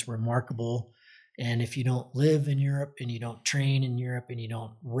remarkable. And if you don't live in Europe and you don't train in Europe and you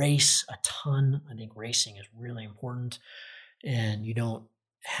don't race a ton, I think racing is really important, and you don't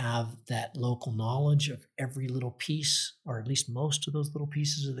have that local knowledge of every little piece, or at least most of those little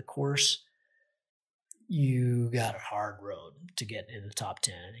pieces of the course, you got a hard road to get in the top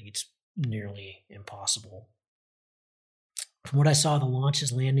 10. I think it's nearly impossible. From what I saw, the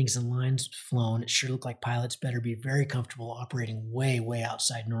launches, landings, and lines flown, it sure looked like pilots better be very comfortable operating way, way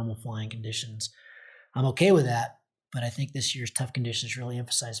outside normal flying conditions. I'm okay with that, but I think this year's tough conditions really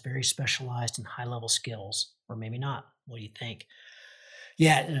emphasize very specialized and high-level skills, or maybe not. What do you think?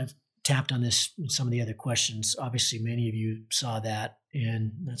 Yeah, and I've tapped on this in some of the other questions. Obviously, many of you saw that,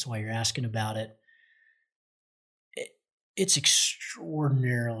 and that's why you're asking about it. It's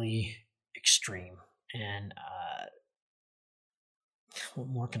extraordinarily extreme, and what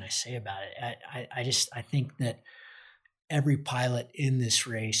more can I say about it? I think that every pilot in this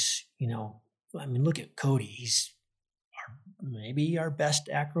race, look at Cody. He's maybe our best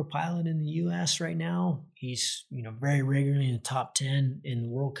acro pilot in the U.S. right now. He's, very regularly in the top 10 in the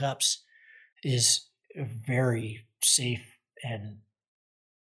World Cups, is a very safe and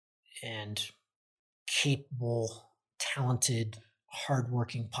capable, talented,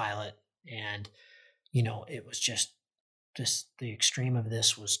 hardworking pilot. And, it was just the extreme of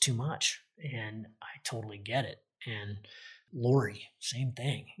this was too much. And I totally get it. And Lori, same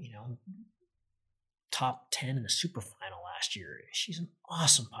thing, top 10 in the super final last year. She's an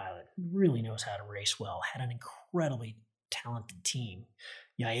awesome pilot, really knows how to race well, had an incredibly talented team.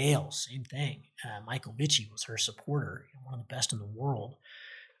 Yael, same thing. Michael Vici was her supporter, one of the best in the world.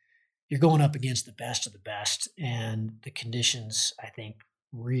 You're going up against the best of the best, and the conditions, I think,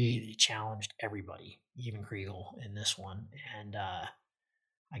 really challenged everybody, even Kriegel in this one. And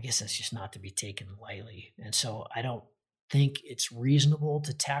I guess that's just not to be taken lightly. And so I don't think it's reasonable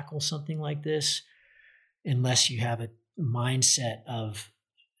to tackle something like this unless you have a mindset of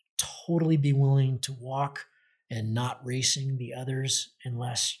totally be willing to walk and not racing the others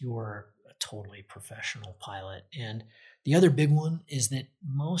unless you're a totally professional pilot. And The other big one is that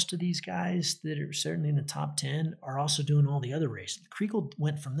most of these guys that are certainly in the top 10 are also doing all the other races. Kriegel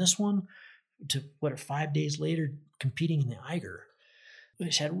went from this one to 5 days later competing in the Eiger,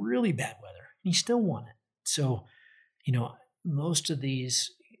 which had really bad weather, and he still won it. So, most of these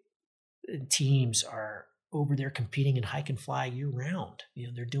teams are over there competing in hike and fly year round.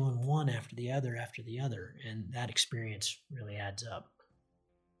 They're doing one after the other, and that experience really adds up.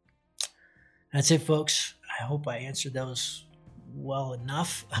 That's it, folks. I hope I answered those well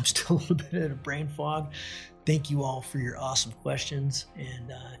enough. I'm still a little bit in a brain fog. Thank you all for your awesome questions.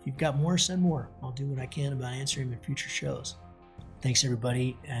 And if you've got more, send more. I'll do what I can about answering them in future shows. Thanks,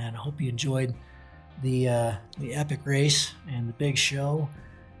 everybody. And I hope you enjoyed the epic race and the big show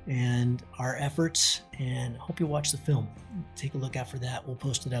and our efforts. And I hope you watch the film. Take a look out for that. We'll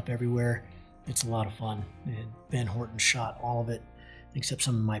post it up everywhere. It's a lot of fun. And Ben Horton shot all of it, except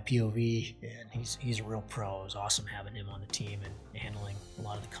some of my POV, and he's a real pro. It was awesome having him on the team and handling a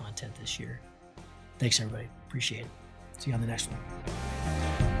lot of the content this year. Thanks, everybody. Appreciate it. See you on the next one.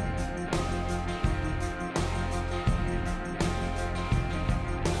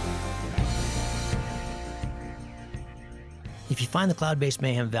 If you find the Cloud-Based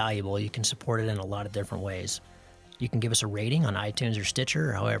Mayhem valuable, you can support it in a lot of different ways. You can give us a rating on iTunes or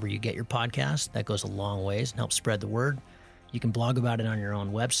Stitcher, or however you get your podcast. That goes a long ways and helps spread the word. You can blog about it on your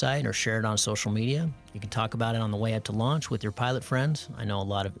own website or share it on social media. You can talk about it on the way up to launch with your pilot friends. I know a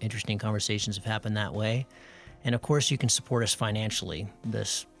lot of interesting conversations have happened that way. And of course, you can support us financially.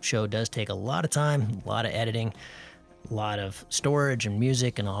 This show does take a lot of time, a lot of editing, a lot of storage and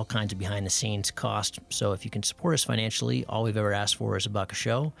music and all kinds of behind the scenes cost. So if you can support us financially, all we've ever asked for is $1 a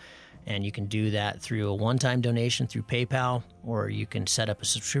show. And you can do that through a one-time donation through PayPal, or you can set up a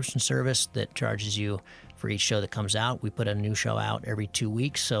subscription service that charges you for each show that comes out. We put a new show out every 2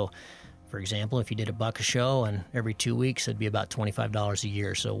 weeks. So, for example, if you did $1 a show and every 2 weeks, it'd be about $25 a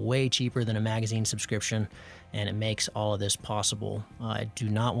year. So way cheaper than a magazine subscription, and it makes all of this possible. I do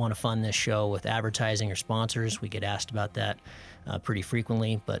not want to fund this show with advertising or sponsors. We get asked about that pretty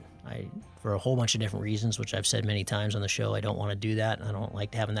frequently, but for a whole bunch of different reasons, which I've said many times on the show, I don't want to do that. I don't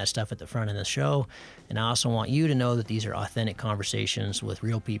like having that stuff at the front of the show. And I also want you to know that these are authentic conversations with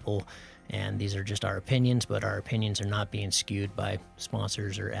real people, and these are just our opinions, but our opinions are not being skewed by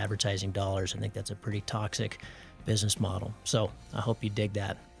sponsors or advertising dollars. I think that's a pretty toxic business model. So I hope you dig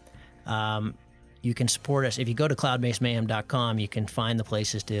that. You can support us. If you go to cloudbasedmayhem.com, you can find the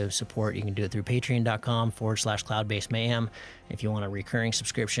places to support. You can do it through patreon.com/cloudbasedmayhem. If you want a recurring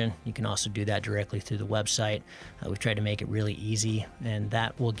subscription, you can also do that directly through the website. We've tried to make it really easy, and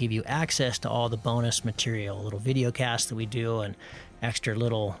that will give you access to all the bonus material, little video casts that we do and extra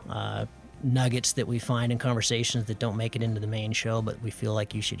little nuggets that we find in conversations that don't make it into the main show, but we feel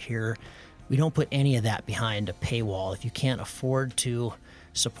like you should hear. We don't put any of that behind a paywall. If you can't afford to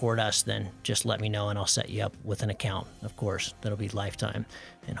support us, then just let me know and I'll set you up with an account. Of course, that'll be lifetime,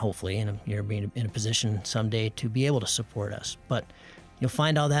 and hopefully you're being in a position someday to be able to support us. But you'll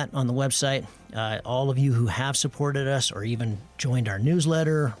find all that on the website. All of you who have supported us or even joined our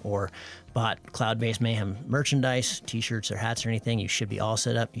newsletter or bought Cloud-Based Mayhem merchandise, t-shirts or hats or anything, you should be all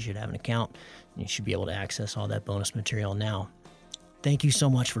set up. You should have an account, and you should be able to access all that bonus material now. Thank you so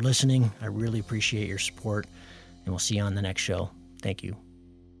much for listening. I really appreciate your support, and we'll see you on the next show. Thank you.